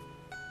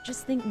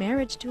 Just think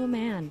marriage to a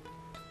man.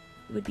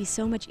 It would be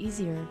so much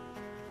easier.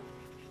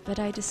 But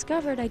I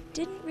discovered I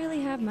didn't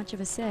really have much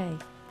of a say.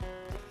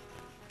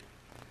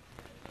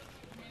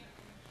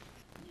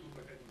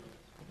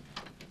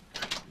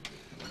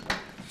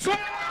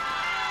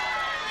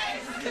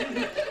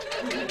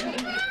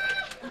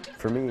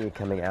 For me,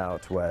 coming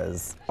out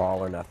was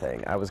all or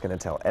nothing. I was going to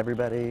tell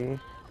everybody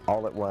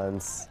all at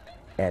once,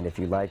 and if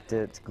you liked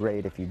it,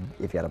 great. If you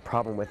had a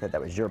problem with it, that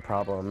was your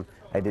problem.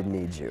 I didn't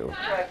need you.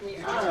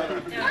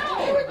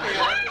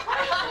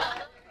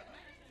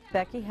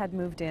 Becky had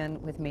moved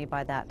in with me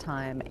by that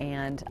time,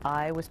 and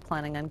I was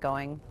planning on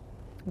going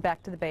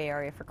back to the Bay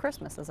Area for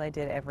Christmas, as I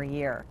did every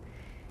year.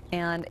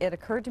 And it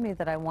occurred to me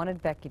that I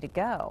wanted Becky to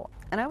go,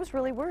 and I was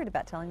really worried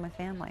about telling my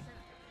family.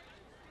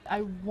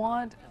 I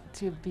want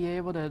to be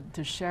able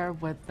to share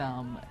with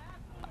them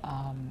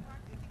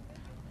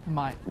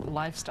my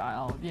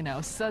lifestyle, you know,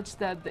 such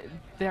that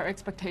their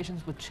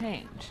expectations would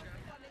change.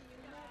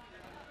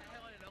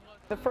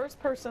 The first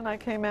person I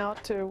came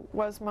out to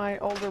was my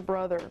older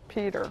brother,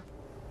 Peter,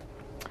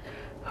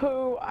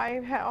 who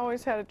I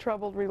always had a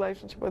troubled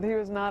relationship with. He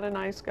was not a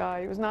nice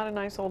guy. He was not a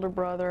nice older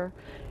brother.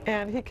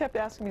 And he kept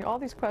asking me all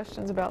these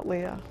questions about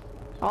Leah.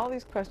 All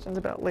these questions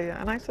about Leah.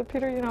 And I said,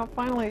 Peter, you know,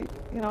 finally,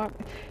 you know,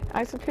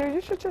 I said, Peter,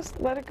 you should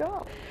just let it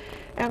go.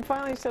 And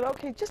finally he said,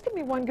 okay, just give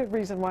me one good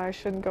reason why I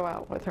shouldn't go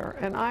out with her.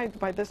 And I,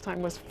 by this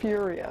time, was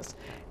furious.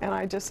 And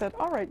I just said,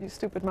 all right, you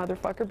stupid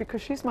motherfucker,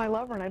 because she's my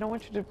lover and I don't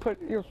want you to put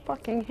your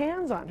fucking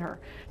hands on her.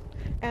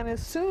 And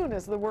as soon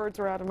as the words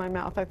were out of my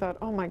mouth, I thought,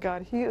 oh my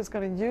God, he is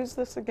going to use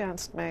this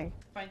against me.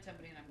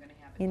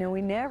 You know,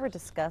 we never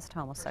discussed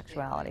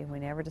homosexuality. We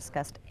never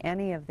discussed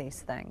any of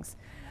these things.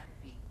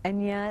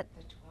 And yet,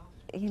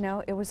 you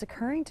know, it was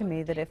occurring to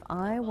me that if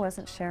I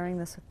wasn't sharing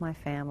this with my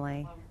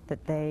family,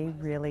 that they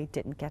really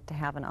didn't get to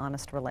have an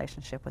honest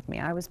relationship with me.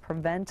 I was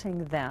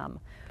preventing them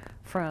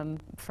from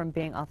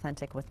being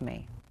authentic with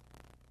me.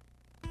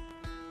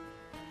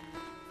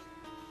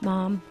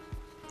 Mom,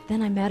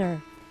 then I met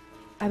her.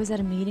 I was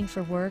at a meeting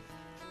for work,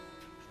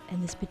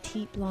 and this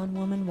petite blonde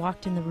woman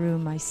walked in the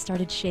room. I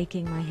started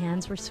shaking, my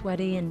hands were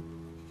sweaty, and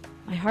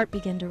my heart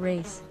began to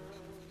race.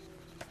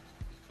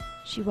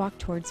 She walked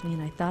towards me,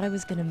 and I thought I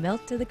was going to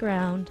melt to the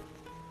ground.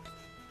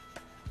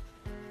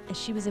 As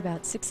she was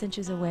about 6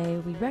 inches away,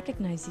 we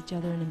recognized each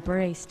other and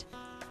embraced.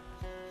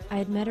 I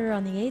had met her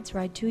on the AIDS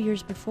ride 2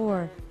 years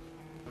before.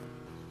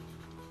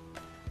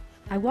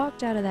 I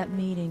walked out of that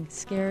meeting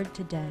scared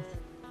to death.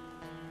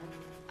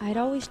 I had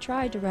always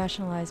tried to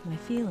rationalize my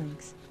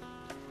feelings,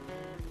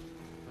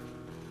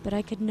 but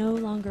I could no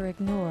longer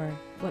ignore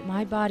what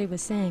my body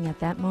was saying at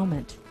that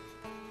moment.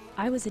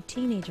 I was a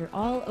teenager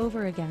all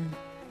over again,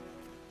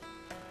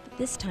 but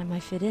this time I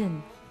fit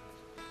in.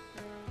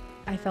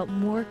 I felt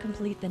more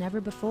complete than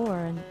ever before,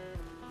 and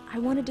I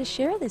wanted to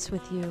share this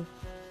with you.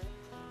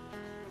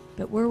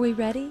 But were we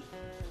ready?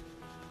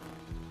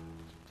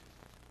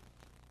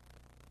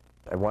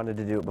 I wanted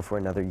to do it before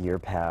another year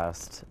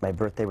passed. My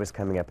birthday was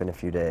coming up in a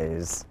few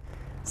days,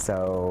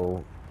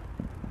 so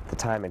the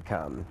time had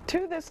come.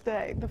 To this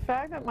day, the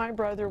fact that my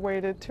brother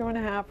waited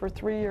 2.5 or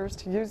 3 years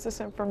to use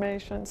this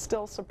information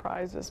still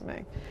surprises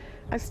me.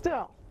 I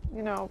still,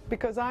 you know,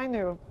 because I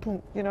knew,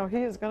 you know, he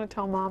is going to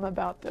tell Mom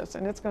about this,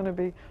 and it's going to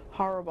be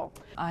horrible.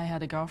 I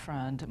had a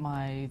girlfriend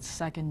my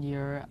second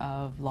year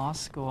of law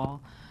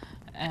school,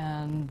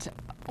 and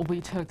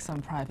we took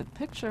some private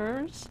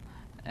pictures.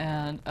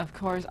 And of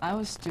course, I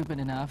was stupid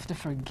enough to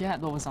forget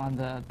what was on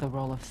the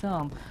roll of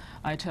film.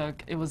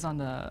 It was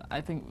on I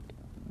think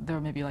there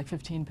were maybe like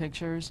 15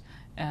 pictures,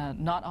 and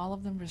not all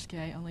of them were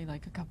gay, only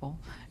like a couple.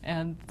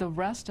 And the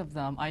rest of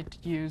them I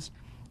used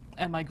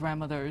at my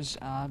grandmother's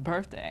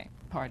birthday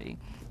party.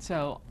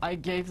 So I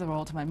gave the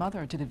roll to my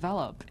mother to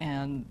develop,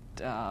 and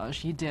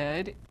she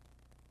did.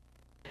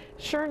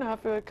 Sure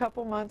enough, a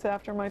couple months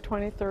after my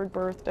 23rd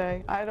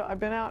birthday, I've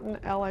been out in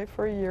LA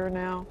for a year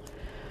now.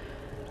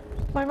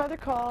 My mother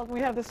called.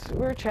 We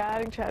were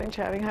chatting,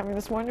 having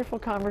this wonderful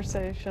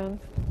conversation.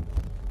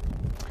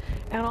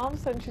 And all of a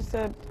sudden she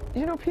said,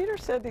 you know, Peter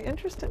said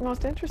the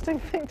most interesting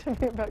thing to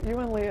me about you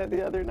and Leah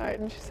the other night.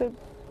 And she said,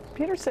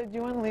 Peter said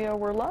you and Leah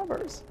were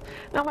lovers.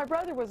 Now, my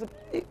brother was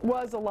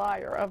a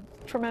liar of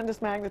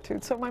tremendous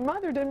magnitude, so my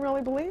mother didn't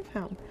really believe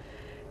him.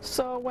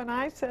 So when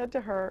I said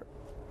to her,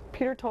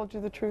 Peter told you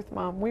the truth,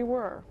 Mom, we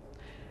were,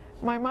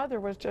 my mother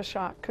was just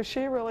shocked, because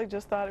she really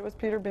just thought it was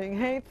Peter being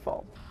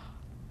hateful.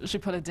 She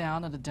put it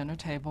down at a dinner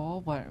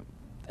table where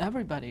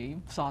everybody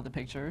saw the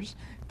pictures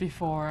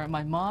before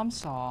my mom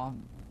saw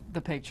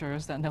the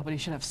pictures that nobody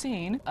should have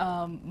seen.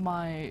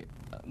 My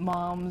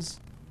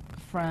mom's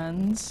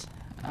friends,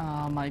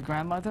 my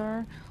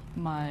grandmother,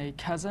 my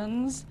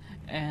cousins,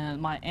 and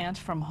my aunt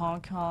from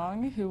Hong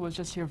Kong, who was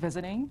just here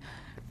visiting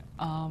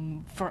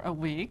for a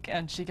week,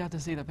 and she got to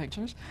see the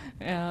pictures.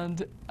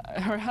 And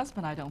her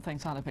husband, I don't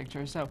think, saw the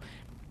pictures. So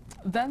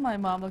then my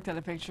mom looked at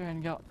the picture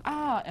and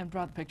and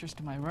brought the pictures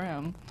to my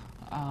room.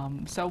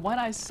 So when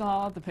I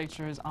saw the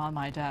pictures on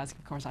my desk,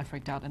 of course, I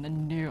freaked out and I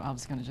knew I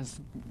was going to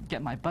just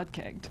get my butt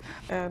kicked.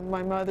 And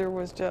my mother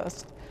was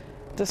just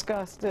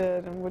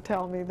disgusted and would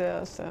tell me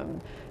this,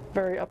 and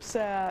very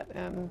upset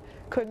and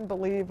couldn't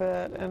believe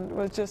it, and it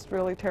was just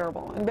really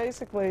terrible. And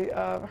basically,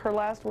 her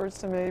last words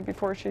to me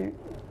before she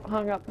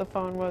hung up the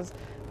phone was,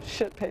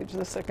 "Shit, Paige,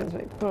 this sickens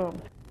me."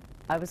 Boom.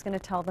 I was going to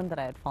tell them that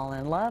I had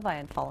fallen in love. I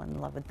had fallen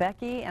in love with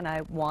Becky, and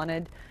I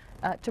wanted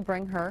to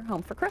bring her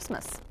home for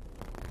Christmas.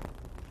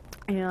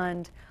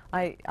 And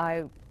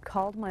I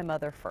called my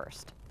mother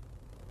first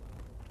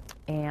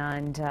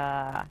and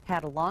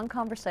had a long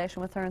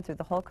conversation with her, and through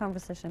the whole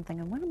conversation I'm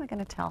thinking, when am I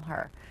going to tell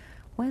her?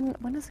 When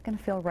is it going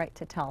to feel right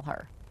to tell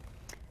her?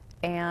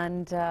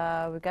 And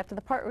we got to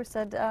the part where we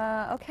said,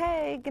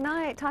 okay, good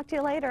night, talk to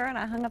you later, and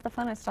I hung up the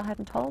phone. I still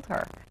hadn't told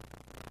her.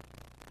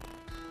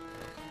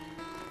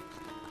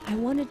 I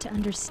wanted to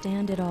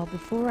understand it all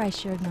before I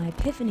shared my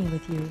epiphany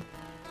with you.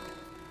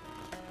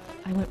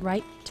 I went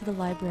right to the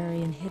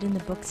library and hid in the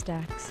book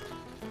stacks.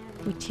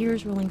 With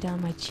tears rolling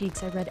down my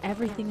cheeks, I read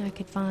everything I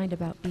could find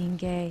about being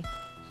gay.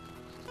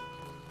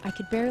 I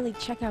could barely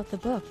check out the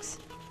books.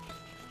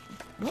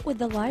 What would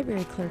the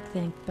library clerk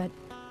think? But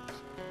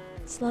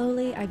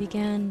slowly I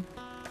began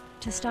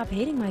to stop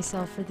hating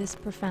myself for this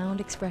profound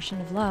expression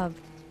of love.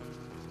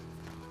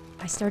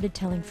 I started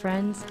telling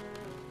friends,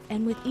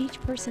 and with each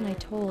person I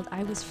told,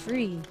 I was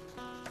free.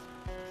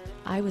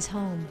 I was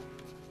home.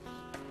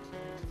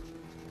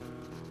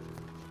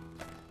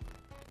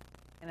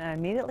 And I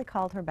immediately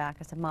called her back.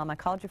 I said, Mom, I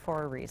called you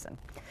for a reason.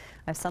 I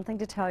have something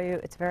to tell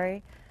you. It's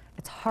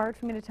hard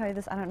for me to tell you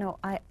this. I don't know.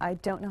 I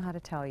don't know how to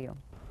tell you.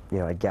 You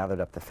know, I gathered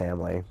up the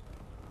family.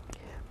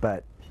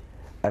 But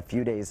a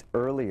few days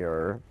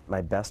earlier,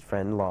 my best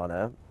friend,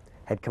 Lana,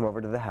 had come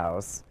over to the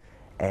house,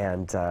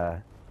 and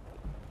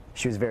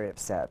she was very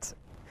upset.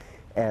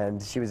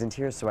 And she was in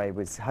tears, so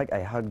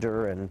I hugged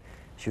her, and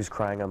she was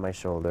crying on my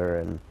shoulder,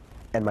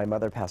 and my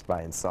mother passed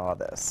by and saw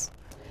this.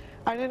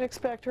 I didn't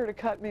expect her to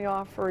cut me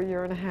off for a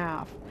year and a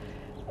half.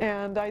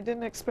 And I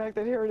didn't expect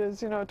that here it is,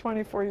 you know,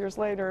 24 years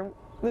later,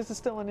 this is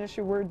still an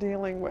issue we're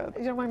dealing with.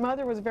 You know, my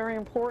mother was very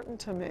important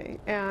to me,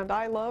 and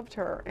I loved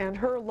her, and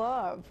her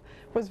love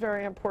was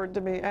very important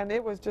to me, and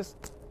it was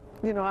just,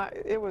 you know,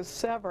 it was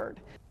severed.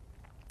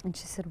 And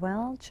she said,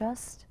 well,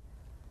 just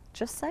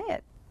say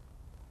it.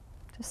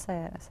 Just say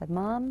it. I said,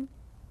 Mom,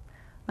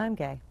 I'm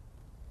gay.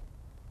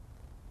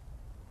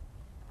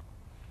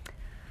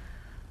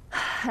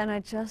 And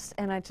I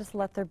just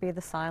let there be the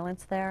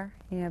silence there,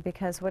 you know,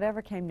 because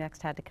whatever came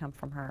next had to come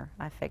from her,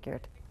 I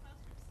figured.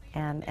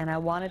 And I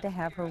wanted to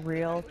have her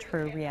real,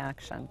 true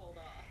reaction.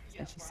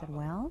 And she said,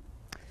 well,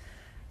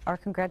 are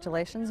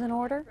congratulations in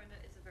order?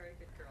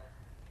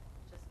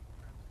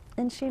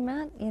 And she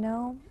meant, you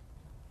know,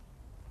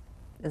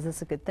 is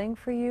this a good thing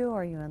for you?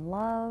 Are you in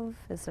love?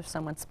 Is there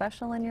someone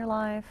special in your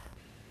life?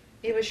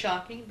 It was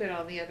shocking, but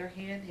on the other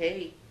hand,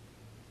 hey,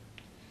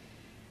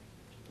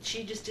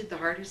 she just did the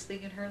hardest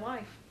thing in her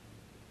life.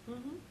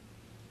 Mm-hmm.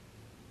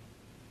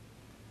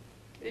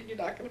 And you're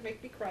not going to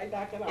make me cry,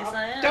 knock it off. Yes,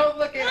 I am. Don't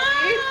look at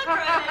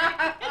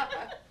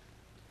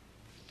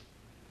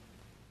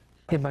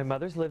me. In my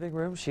mother's living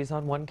room, she's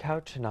on one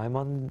couch and I'm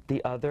on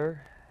the other.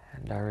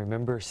 And I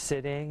remember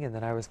sitting, and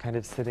then I was kind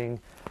of sitting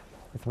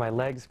with my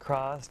legs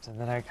crossed,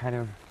 and then I kind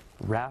of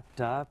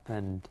wrapped up,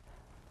 and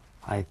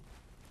I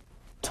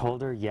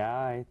told her,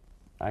 yeah,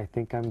 I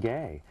think I'm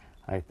gay.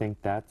 I think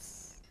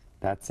that's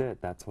it.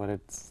 That's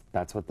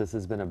what this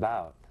has been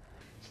about.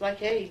 It's like,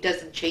 hey, it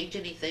doesn't change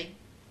anything.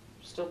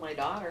 Still my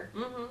daughter.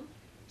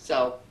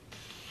 So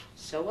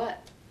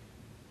what?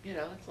 You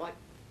know, it's like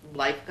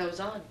life goes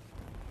on.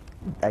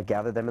 I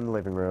gathered them in the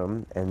living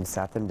room and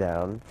sat them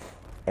down,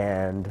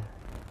 and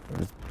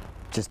was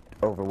just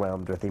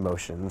overwhelmed with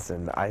emotions,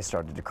 and I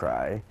started to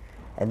cry.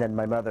 And then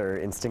my mother,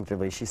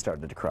 instinctively, she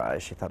started to cry.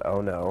 She thought,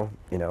 oh no,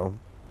 you know,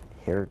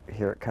 here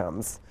it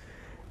comes.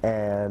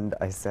 And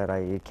I said,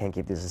 I can't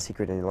keep this a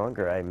secret any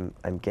longer.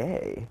 I'm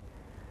gay.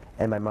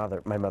 And my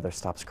mother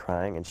stops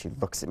crying, and she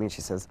looks at me and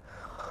she says,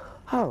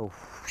 oh,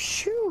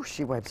 shoo.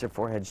 She wipes her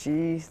forehead.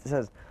 She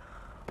says,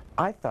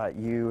 I thought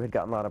you had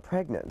gotten Lana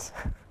pregnant.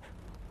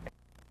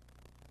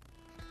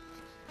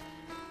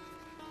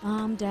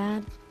 Mom,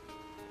 Dad,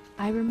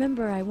 I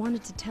remember I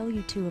wanted to tell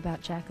you two about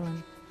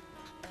Jacqueline.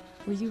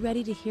 Were you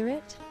ready to hear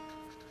it?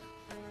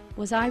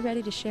 Was I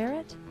ready to share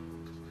it?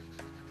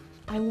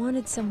 I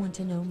wanted someone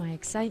to know my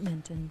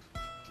excitement and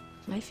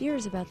my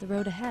fears about the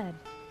road ahead.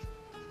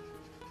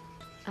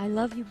 I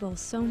love you both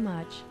so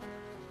much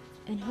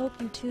and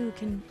hope you too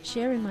can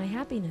share in my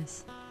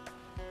happiness.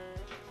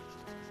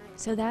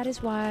 So that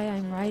is why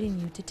I'm writing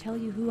you, to tell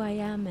you who I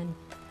am and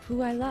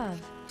who I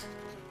love.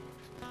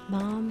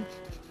 Mom,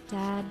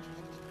 Dad,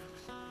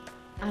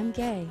 I'm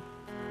gay.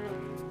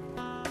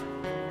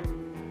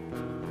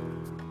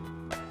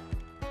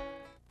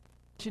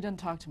 She didn't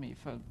talk to me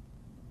for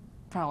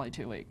probably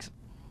 2 weeks.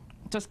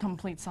 Just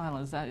complete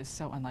silence. That is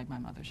so unlike my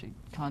mother. She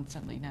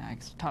constantly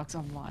nags, talks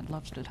a lot,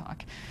 loves to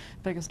talk.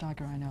 Biggest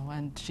talker I know.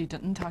 And she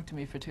didn't talk to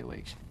me for 2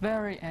 weeks.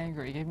 Very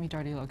angry, gave me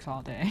dirty looks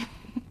all day.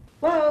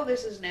 Well,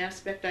 this is an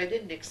aspect I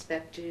didn't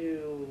expect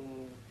to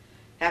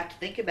have to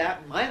think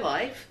about in my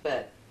life,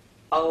 but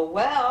oh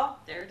well,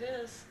 there it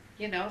is.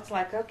 You know, it's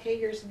like, okay,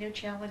 here's a new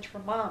challenge for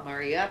Mom.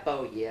 Are you up?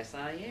 Oh, yes,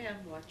 I am.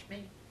 Watch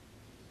me.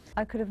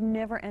 I could have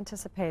never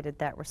anticipated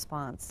that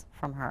response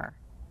from her.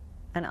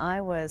 And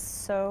I was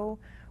so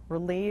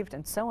relieved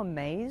and so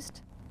amazed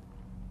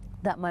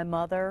that my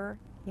mother,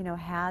 you know,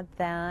 had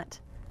that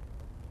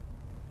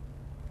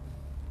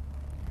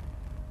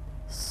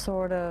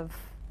sort of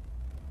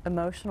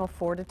emotional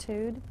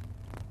fortitude.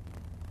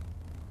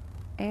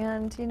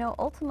 And, you know,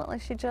 ultimately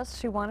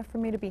she wanted for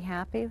me to be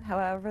happy,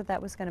 however that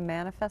was going to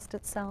manifest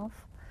itself.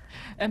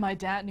 And my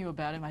dad knew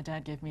about it. My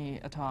dad gave me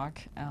a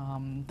talk,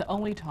 the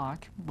only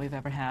talk we've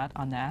ever had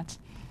on that.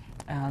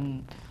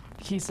 And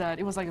he said,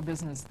 it was like a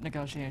business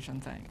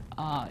negotiation thing.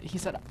 He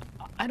said,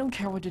 I don't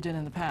care what you did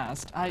in the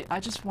past.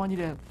 I just want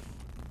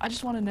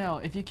to know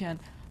if you can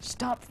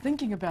stop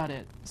thinking about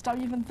it. Stop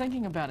even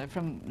thinking about it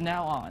from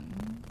now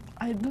on.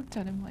 I looked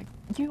at him like,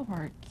 you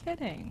are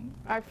kidding.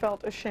 I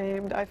felt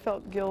ashamed. I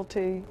felt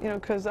guilty, you know,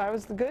 because I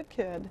was the good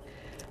kid.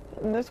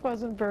 And this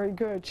wasn't very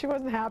good. She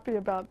wasn't happy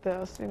about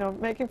this. You know,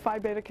 making Phi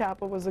Beta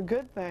Kappa was a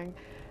good thing.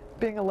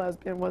 Being a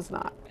lesbian was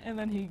not. And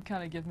then he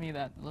kind of gave me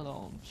that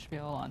little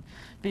spiel on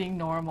being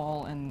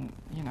normal and,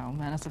 you know,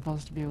 men are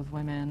supposed to be with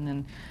women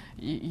and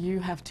you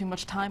have too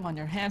much time on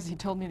your hands. He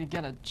told me to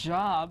get a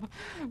job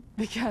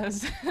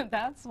because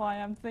that's why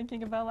I'm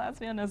thinking about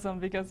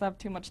lesbianism, because I have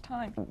too much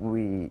time.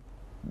 We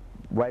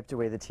wiped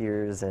away the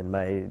tears, and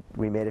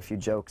we made a few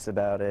jokes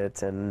about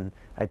it, and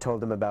I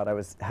told him about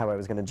how I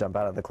was going to jump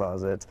out of the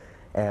closet,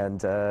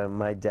 and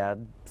my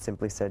dad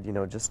simply said, you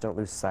know, just don't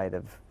lose sight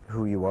of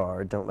who you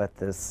are. Don't let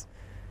this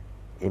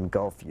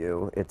engulf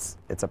you. It's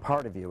a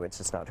part of you. It's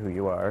just not who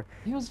you are.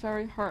 He was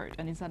very hurt,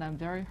 and he said, I'm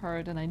very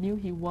hurt, and I knew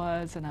he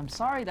was, and I'm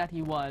sorry that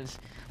he was,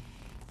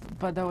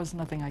 but there was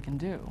nothing I can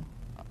do.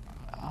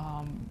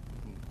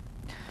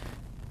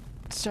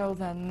 So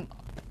then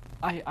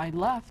I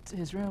left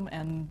his room,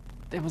 and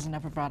it was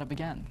never brought up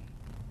again.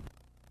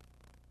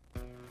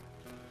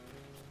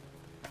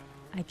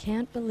 I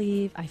can't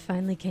believe I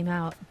finally came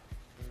out.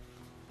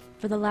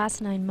 For the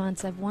last 9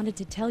 months, I've wanted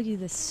to tell you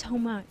this so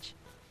much.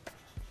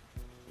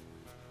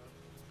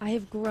 I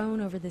have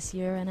grown over this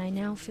year, and I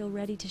now feel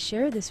ready to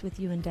share this with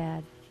you and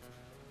Dad.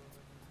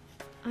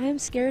 I am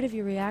scared of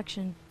your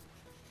reaction,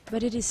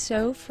 but it is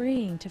so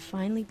freeing to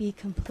finally be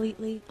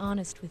completely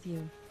honest with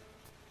you.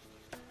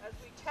 As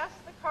we test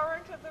the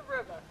current of the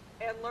river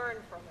and learn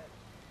from it,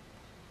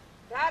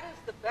 that is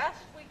the best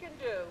we can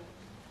do,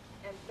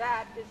 and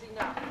that is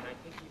enough. And I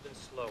think even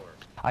slower.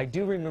 I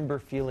do remember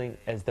feeling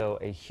as though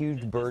a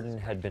huge burden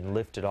had been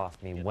lifted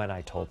off me when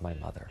I told my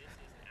mother.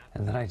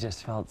 And then I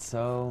just felt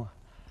so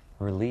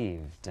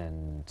relieved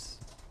and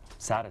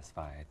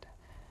satisfied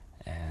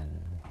and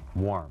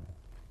warm.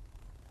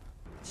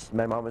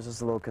 My mom was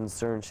just a little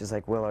concerned. She's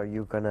like, well, are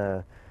you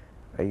gonna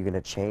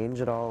change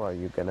at all? Are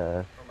you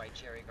gonna,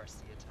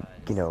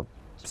 you know,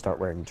 start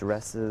wearing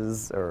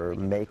dresses or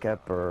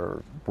makeup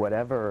or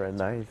whatever? And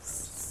I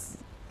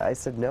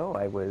said no.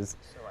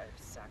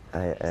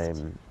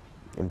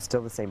 I'm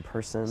still the same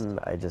person.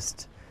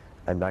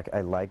 I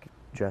like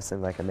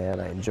dressing like a man.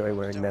 I enjoy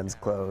wearing men's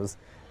clothes,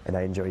 and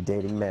I enjoy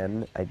dating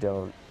men. I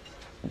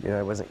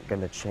wasn't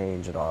going to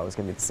change at all. I was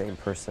going to be the same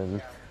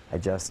person. I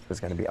just was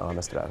going to be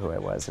honest about who I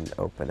was and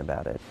open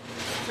about it.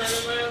 Turn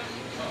it around.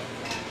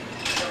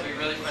 That'll be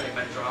really funny if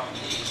I drop.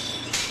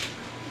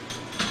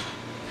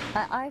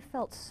 I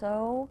felt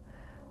so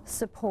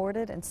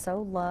supported and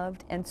so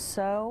loved and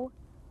so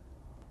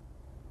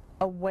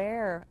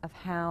aware of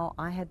how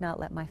I had not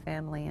let my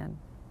family in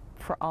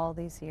for all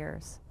these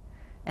years.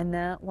 And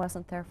that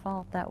wasn't their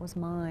fault, that was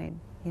mine.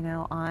 You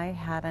know, I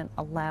hadn't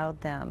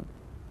allowed them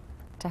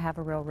to have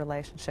a real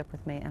relationship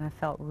with me, and I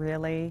felt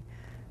really,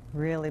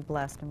 really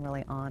blessed and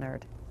really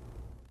honored.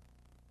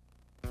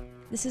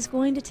 This is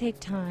going to take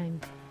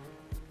time.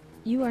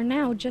 You are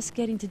now just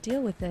getting to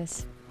deal with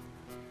this.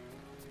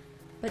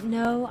 But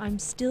no, I'm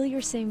still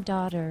your same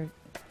daughter.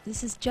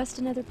 This is just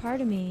another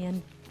part of me,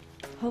 and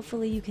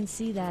hopefully you can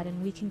see that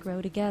and we can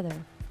grow together.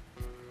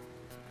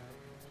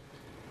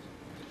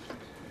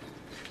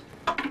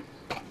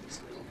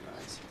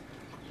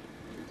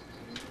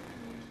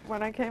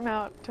 When I came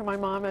out to my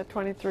mom at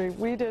 23,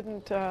 we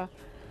didn't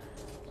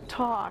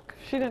talk.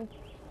 She didn't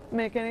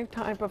make any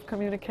type of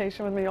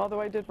communication with me,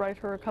 although I did write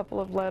her a couple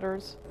of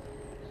letters,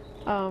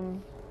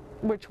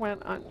 which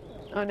went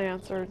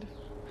unanswered.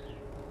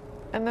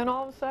 And then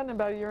all of a sudden,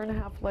 about a year and a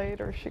half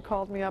later, she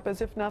called me up as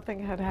if nothing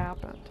had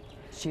happened.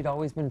 She'd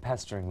always been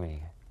pestering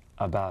me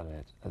about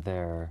it.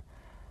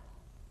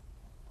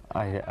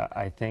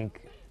 I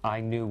think I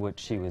knew what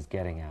she was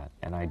getting at,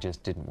 and I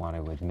just didn't want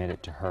to admit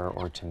it to her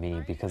or to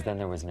me, because then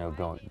there was no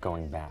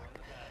going back.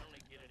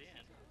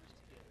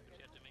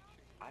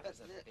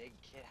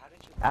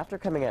 After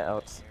coming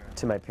out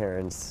to my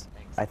parents,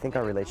 I think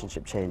our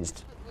relationship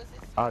changed,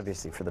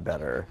 obviously for the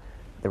better.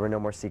 There were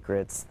no more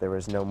secrets, there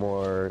was no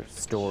more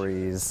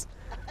stories.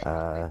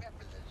 I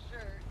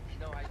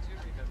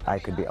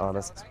could be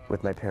honest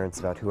with my parents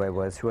about who I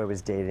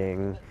was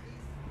dating,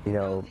 you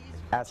know,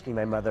 asking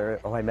my mother,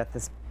 oh, I met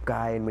this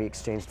guy and we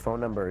exchanged phone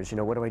numbers, you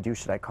know, what do I do?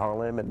 Should I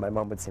call him? And my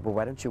mom would say, well,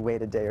 why don't you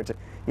wait a day or two?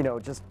 You know,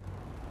 just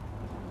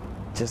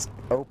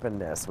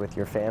openness with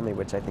your family,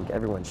 which I think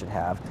everyone should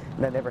have,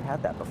 and I never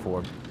had that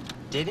before.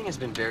 Dating has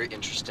been very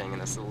interesting in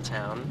this little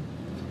town.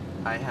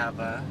 I have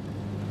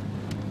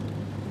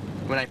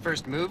when I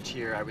first moved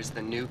here, I was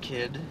the new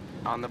kid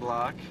on the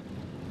block,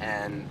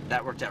 and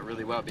that worked out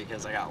really well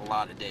because I got a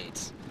lot of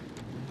dates.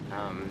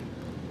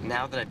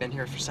 Now that I've been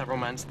here for several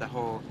months, the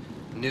whole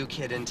new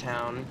kid in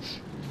town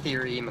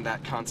theory and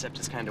that concept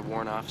is kind of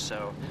worn off,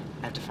 so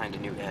I have to find a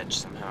new edge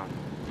somehow.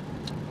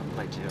 I'd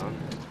like to.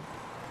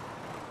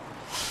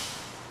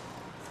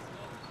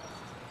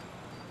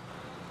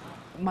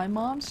 My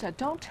mom said,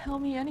 don't tell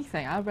me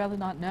anything, I'd rather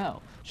not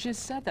know. She's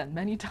said that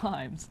many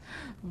times,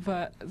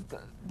 but,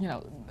 you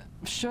know,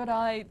 should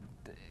I,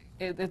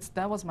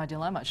 that was my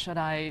dilemma. Should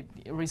I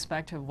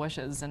respect her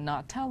wishes and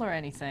not tell her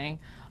anything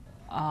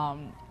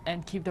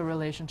and keep the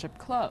relationship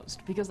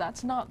closed? Because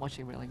that's not what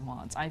she really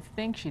wants. I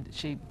think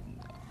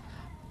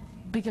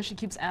because she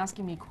keeps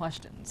asking me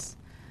questions.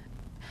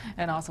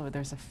 And also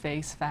there's a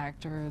face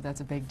factor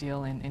that's a big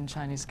deal in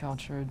Chinese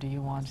culture. Do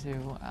you want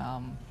to,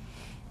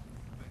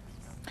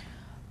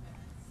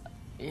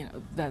 you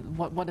know,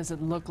 what does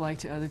it look like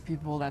to other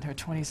people that her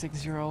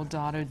 26-year-old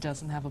daughter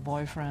doesn't have a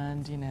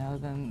boyfriend, you know,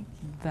 then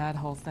that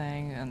whole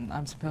thing, and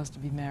I'm supposed to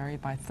be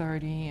married by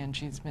 30, and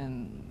she's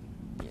been,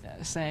 you know,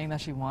 saying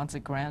that she wants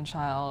a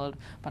grandchild,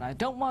 but I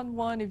don't want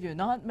one if you're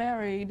not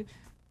married.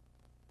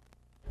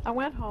 I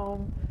went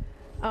home.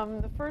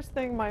 The first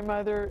thing my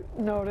mother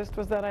noticed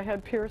was that I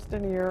had pierced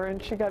an ear,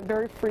 and she got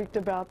very freaked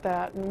about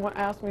that and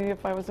asked me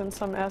if I was in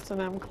some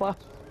S&M club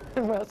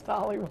in West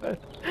Hollywood.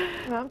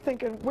 And I'm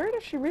thinking, where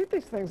does she read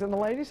these things? In the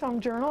Ladies' Home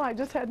Journal? I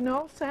just had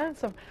no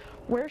sense of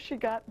where she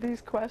got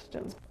these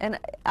questions. And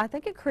I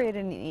think it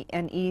created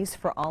an ease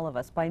for all of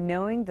us by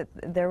knowing that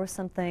there was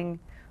something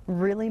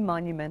really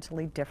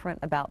monumentally different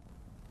about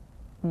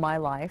my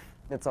life.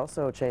 It's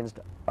also changed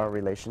our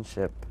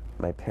relationship,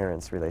 my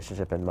parents'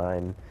 relationship and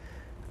mine,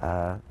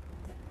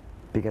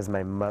 because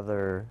my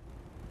mother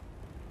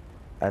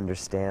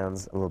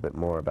understands a little bit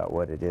more about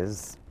what it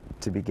is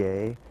to be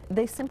gay.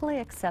 They simply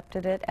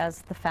accepted it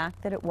as the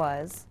fact that it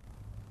was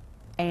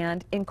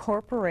and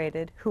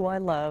incorporated who I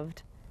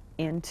loved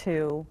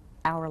into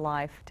our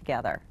life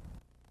together.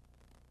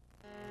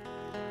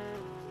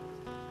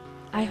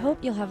 I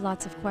hope you'll have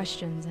lots of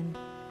questions, and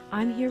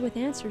I'm here with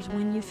answers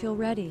when you feel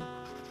ready.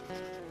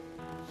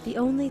 The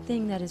only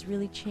thing that has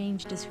really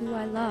changed is who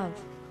I love.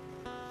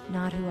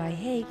 Not who I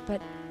hate,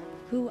 but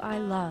who I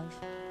love.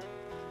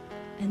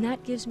 And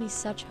that gives me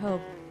such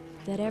hope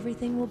that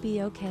everything will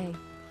be okay.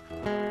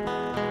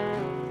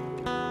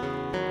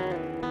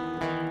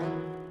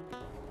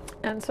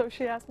 And so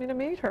she asked me to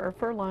meet her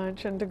for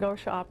lunch and to go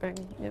shopping,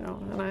 you know,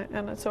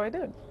 and so I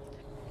did.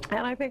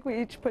 And I think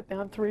we each put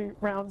down 3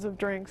 rounds of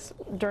drinks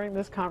during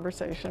this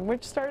conversation,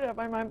 which started out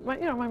by my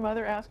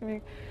mother asking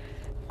me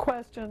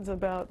questions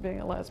about being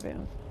a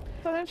lesbian.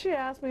 So then she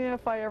asked me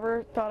if I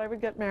ever thought I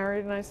would get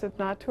married, and I said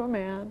not to a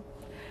man.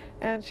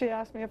 And she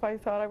asked me if I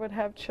thought I would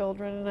have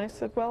children, and I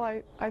said, well,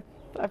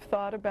 I've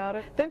thought about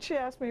it. Then she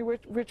asked me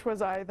which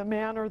was I, the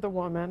man or the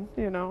woman,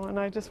 you know, and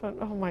I just went,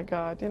 oh my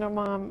God, you know,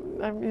 Mom,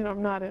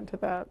 I'm not into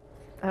that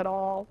at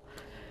all.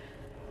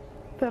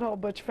 That whole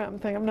butch femme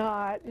thing, I'm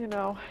not, you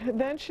know.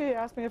 Then she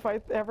asked me if I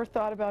ever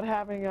thought about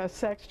having a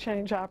sex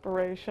change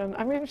operation.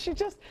 I mean,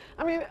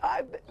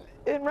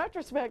 in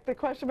retrospect, the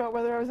question about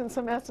whether I was in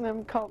some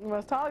S&M cult in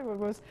West Hollywood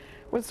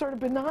was sort of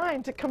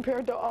benign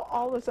compared to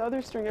all this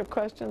other string of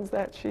questions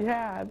that she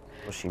had.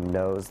 Well, she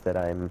knows that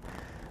I'm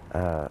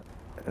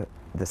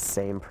the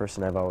same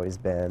person I've always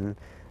been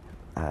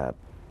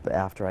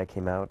after I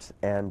came out,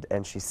 and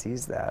she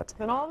sees that.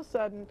 And all of a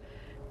sudden,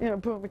 you know,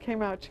 boom, it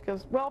came out. She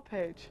goes, well,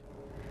 Paige,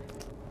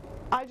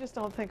 I just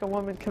don't think a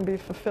woman can be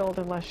fulfilled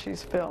unless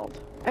she's filled.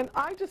 And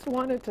I just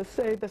wanted to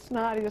say the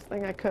snottiest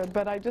thing I could,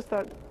 but I just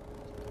thought,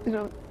 you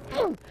know,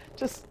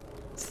 just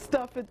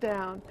stuff it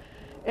down.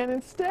 And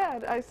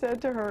instead, I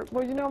said to her,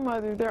 well, you know,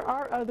 Mother, there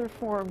are other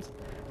forms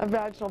of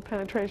vaginal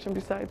penetration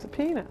besides a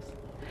penis.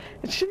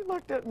 And she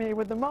looked at me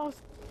with the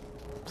most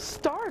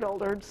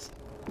startled or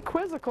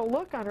quizzical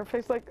look on her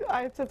face, like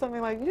I had said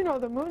something like, you know,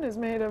 the moon is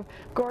made of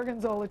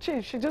gorgonzola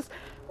cheese. She just,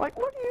 like,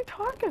 what are you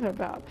talking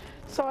about?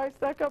 So I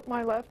stuck up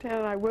my left hand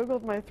and I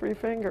wiggled my 3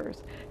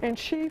 fingers, and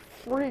she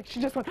freaked. She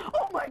just went,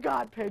 oh my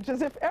God, Paige,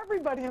 as if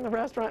everybody in the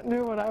restaurant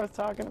knew what I was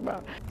talking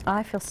about.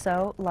 I feel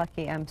so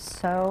lucky. I'm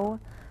so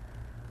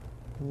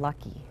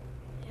lucky.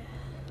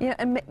 Yeah,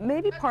 and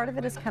maybe part of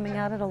it is coming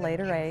out at a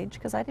later age,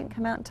 because I didn't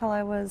come out until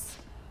I was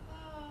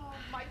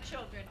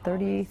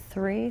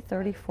 33,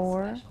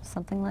 34,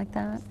 something like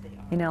that.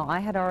 You know, I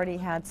had already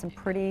had some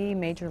pretty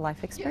major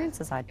life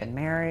experiences. I'd been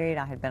married,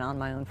 I had been on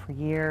my own for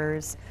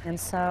years, and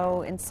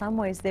so in some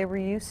ways they were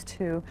used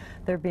to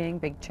there being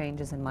big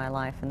changes in my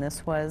life, and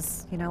this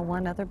was, you know,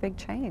 one other big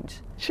change.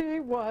 She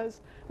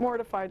was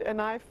mortified,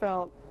 and I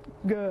felt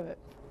good.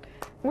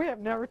 We have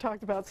never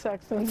talked about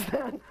sex since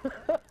then.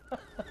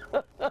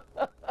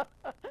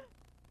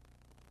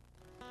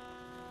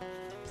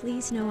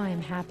 Please know I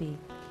am happy.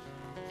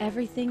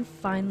 Everything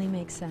finally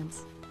makes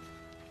sense.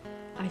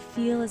 I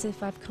feel as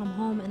if I've come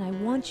home, and I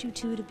want you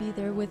two to be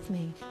there with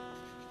me.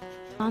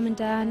 Mom and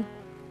Dad,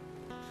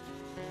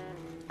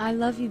 I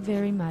love you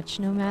very much,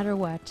 no matter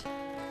what.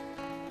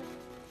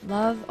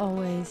 Love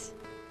always,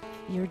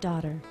 your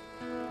daughter.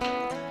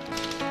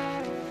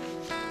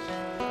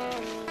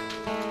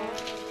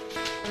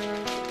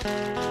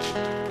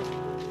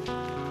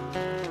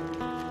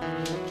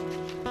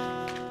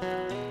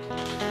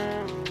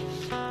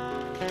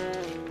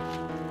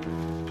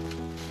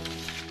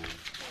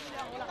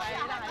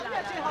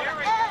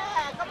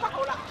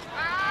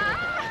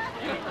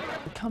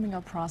 Coming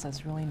up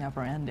process really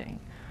never ending.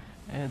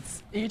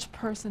 It's each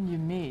person you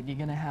meet, you're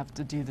gonna have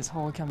to do this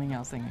whole coming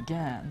out thing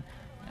again,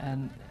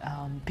 and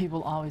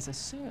people always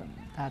assume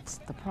that's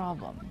the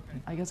problem.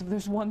 I guess if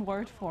there's one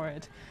word for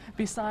it,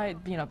 besides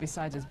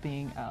just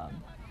being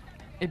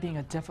it being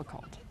a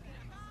difficult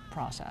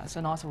process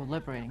and also a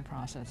liberating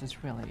process,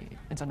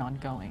 it's an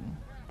ongoing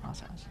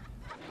process.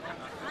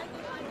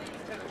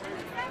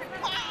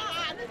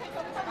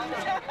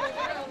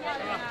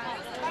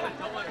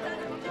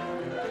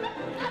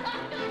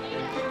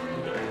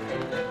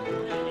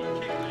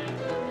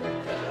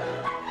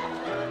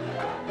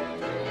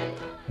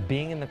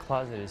 Being in the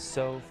closet is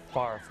so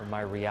far from my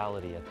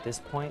reality at this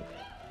point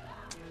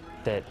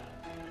that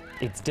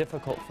it's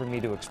difficult for me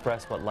to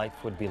express what life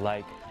would be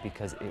like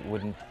because it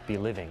wouldn't be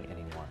living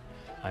anymore.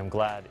 I'm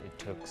glad it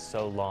took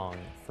so long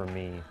for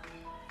me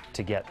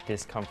to get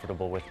this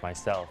comfortable with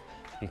myself,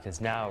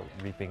 because now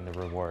reaping the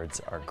rewards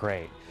are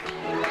great.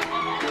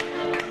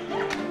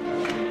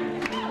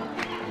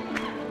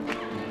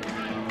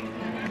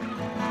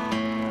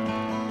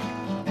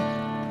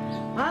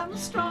 I'm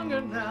stronger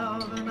now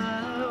than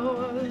I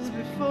was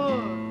before,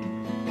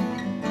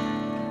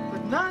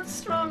 but not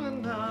strong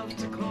enough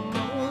to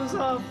close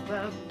off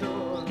that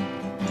door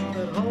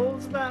that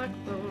holds back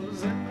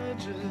those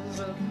images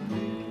of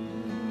me.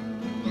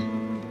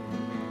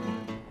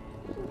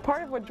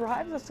 Part of what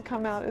drives us to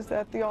come out is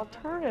that the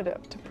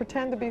alternative, to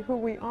pretend to be who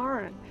we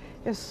aren't,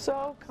 is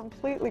so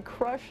completely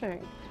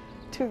crushing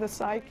to the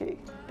psyche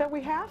that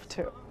we have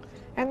to.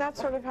 And that's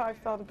sort of how I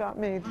felt about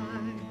me.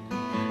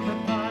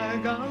 Let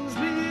bygones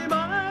be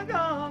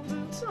bygones,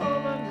 it's over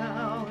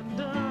now and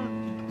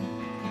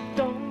done.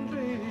 Don't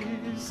be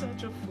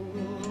such a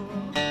fool.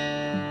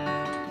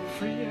 You're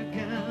free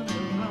again to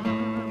run.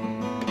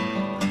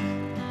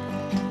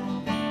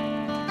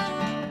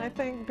 I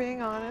think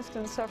being honest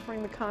and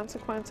suffering the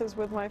consequences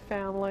with my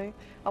family,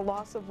 a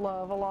loss of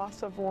love, a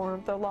loss of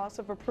warmth, a loss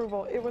of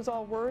approval, it was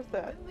all worth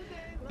it.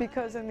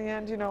 Because in the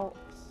end, you know,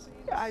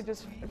 I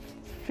just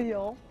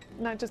feel,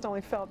 not just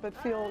only felt, but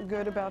feel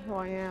good about who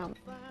I am.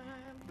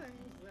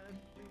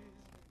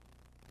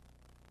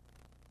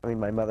 I mean,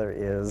 my mother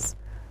is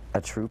a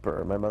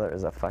trooper. My mother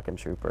is a fucking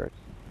trooper.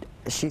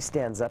 She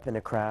stands up in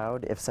a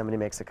crowd if somebody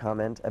makes a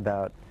comment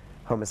about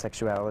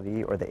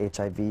homosexuality or the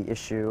HIV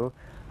issue.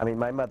 I mean,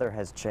 my mother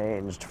has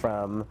changed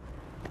from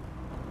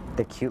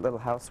the cute little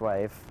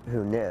housewife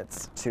who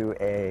knits to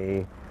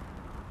a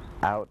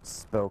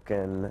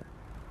outspoken,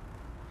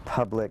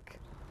 public,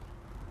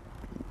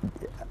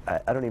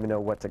 I don't even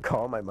know what to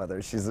call my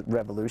mother. She's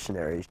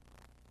revolutionary.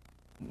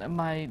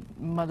 My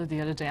mother, the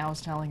other day, I was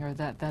telling her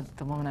that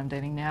the woman I'm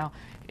dating now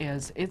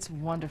it's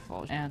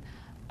wonderful. And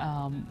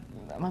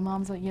my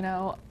mom's like, you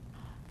know,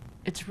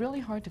 it's really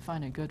hard to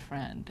find a good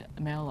friend,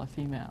 male or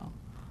female.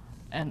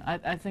 And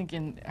I think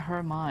in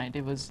her mind,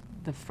 it was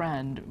the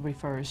friend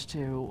refers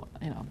to,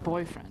 you know,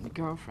 boyfriend,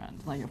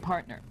 girlfriend, like your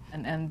partner.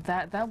 And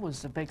that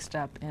was a big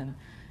step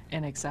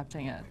in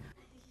accepting it.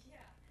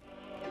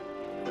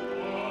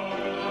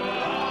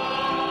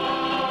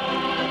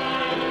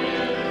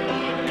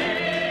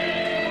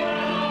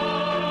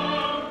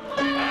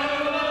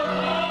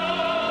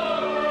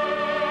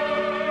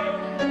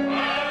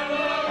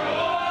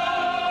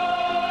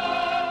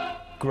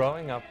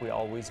 Growing up, we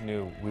always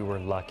knew we were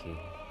lucky.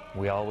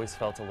 We always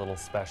felt a little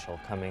special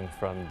coming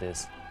from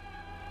this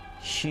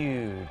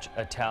huge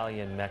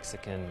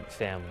Italian-Mexican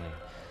family.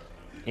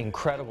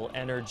 Incredible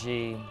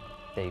energy,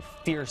 they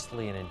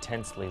fiercely and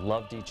intensely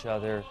loved each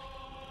other.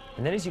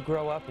 And then as you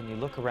grow up and you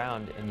look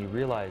around and you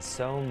realize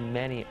so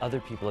many other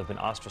people have been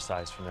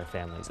ostracized from their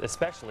families,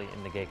 especially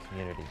in the gay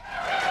community.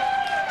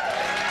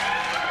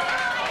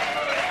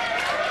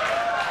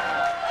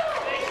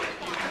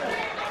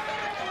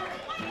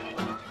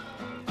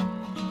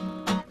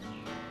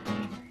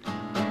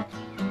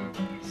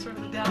 Sort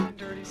of the down and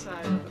dirty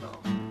side of it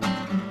all.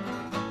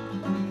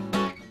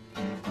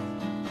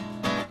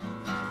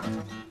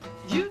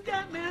 You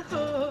got me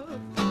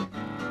hooked.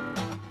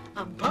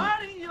 I'm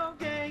part of your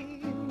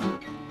game.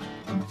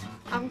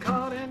 I'm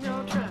caught in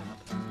your trap,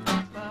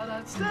 but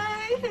I'd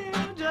stay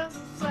here just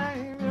the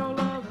same. Your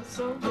love is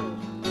so good.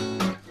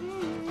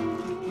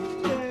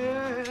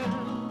 Yeah,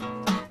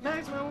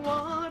 makes me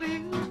want you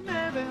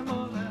maybe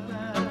more than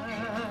I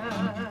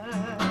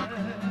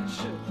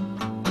should.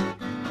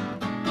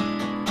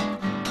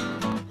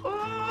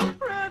 Oh,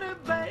 pretty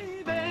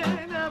baby,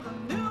 never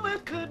knew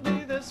it could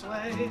be this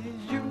way.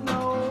 You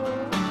know,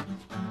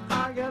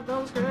 I got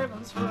those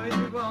cravings for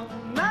you all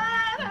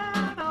night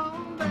and all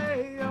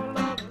day. Your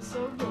love is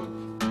so good.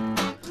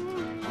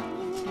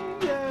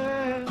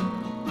 Yeah,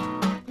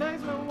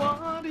 makes me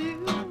want you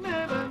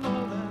maybe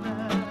more than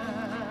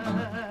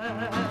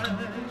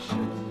I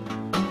should.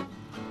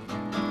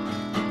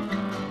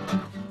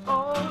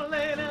 Oh,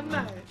 late at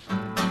night,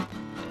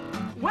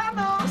 when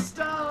those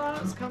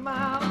stars come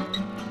out,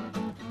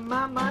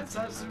 my mind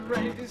starts to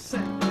race.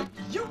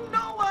 You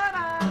know what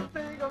I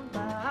think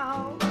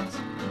about.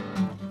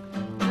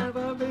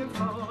 Never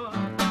before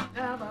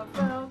have I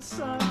felt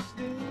such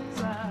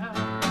desire.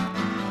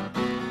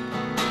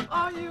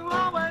 Oh, you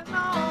always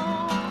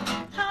know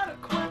how to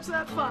quench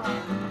that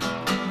fire.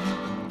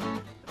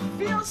 It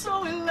feels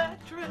so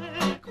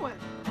electric when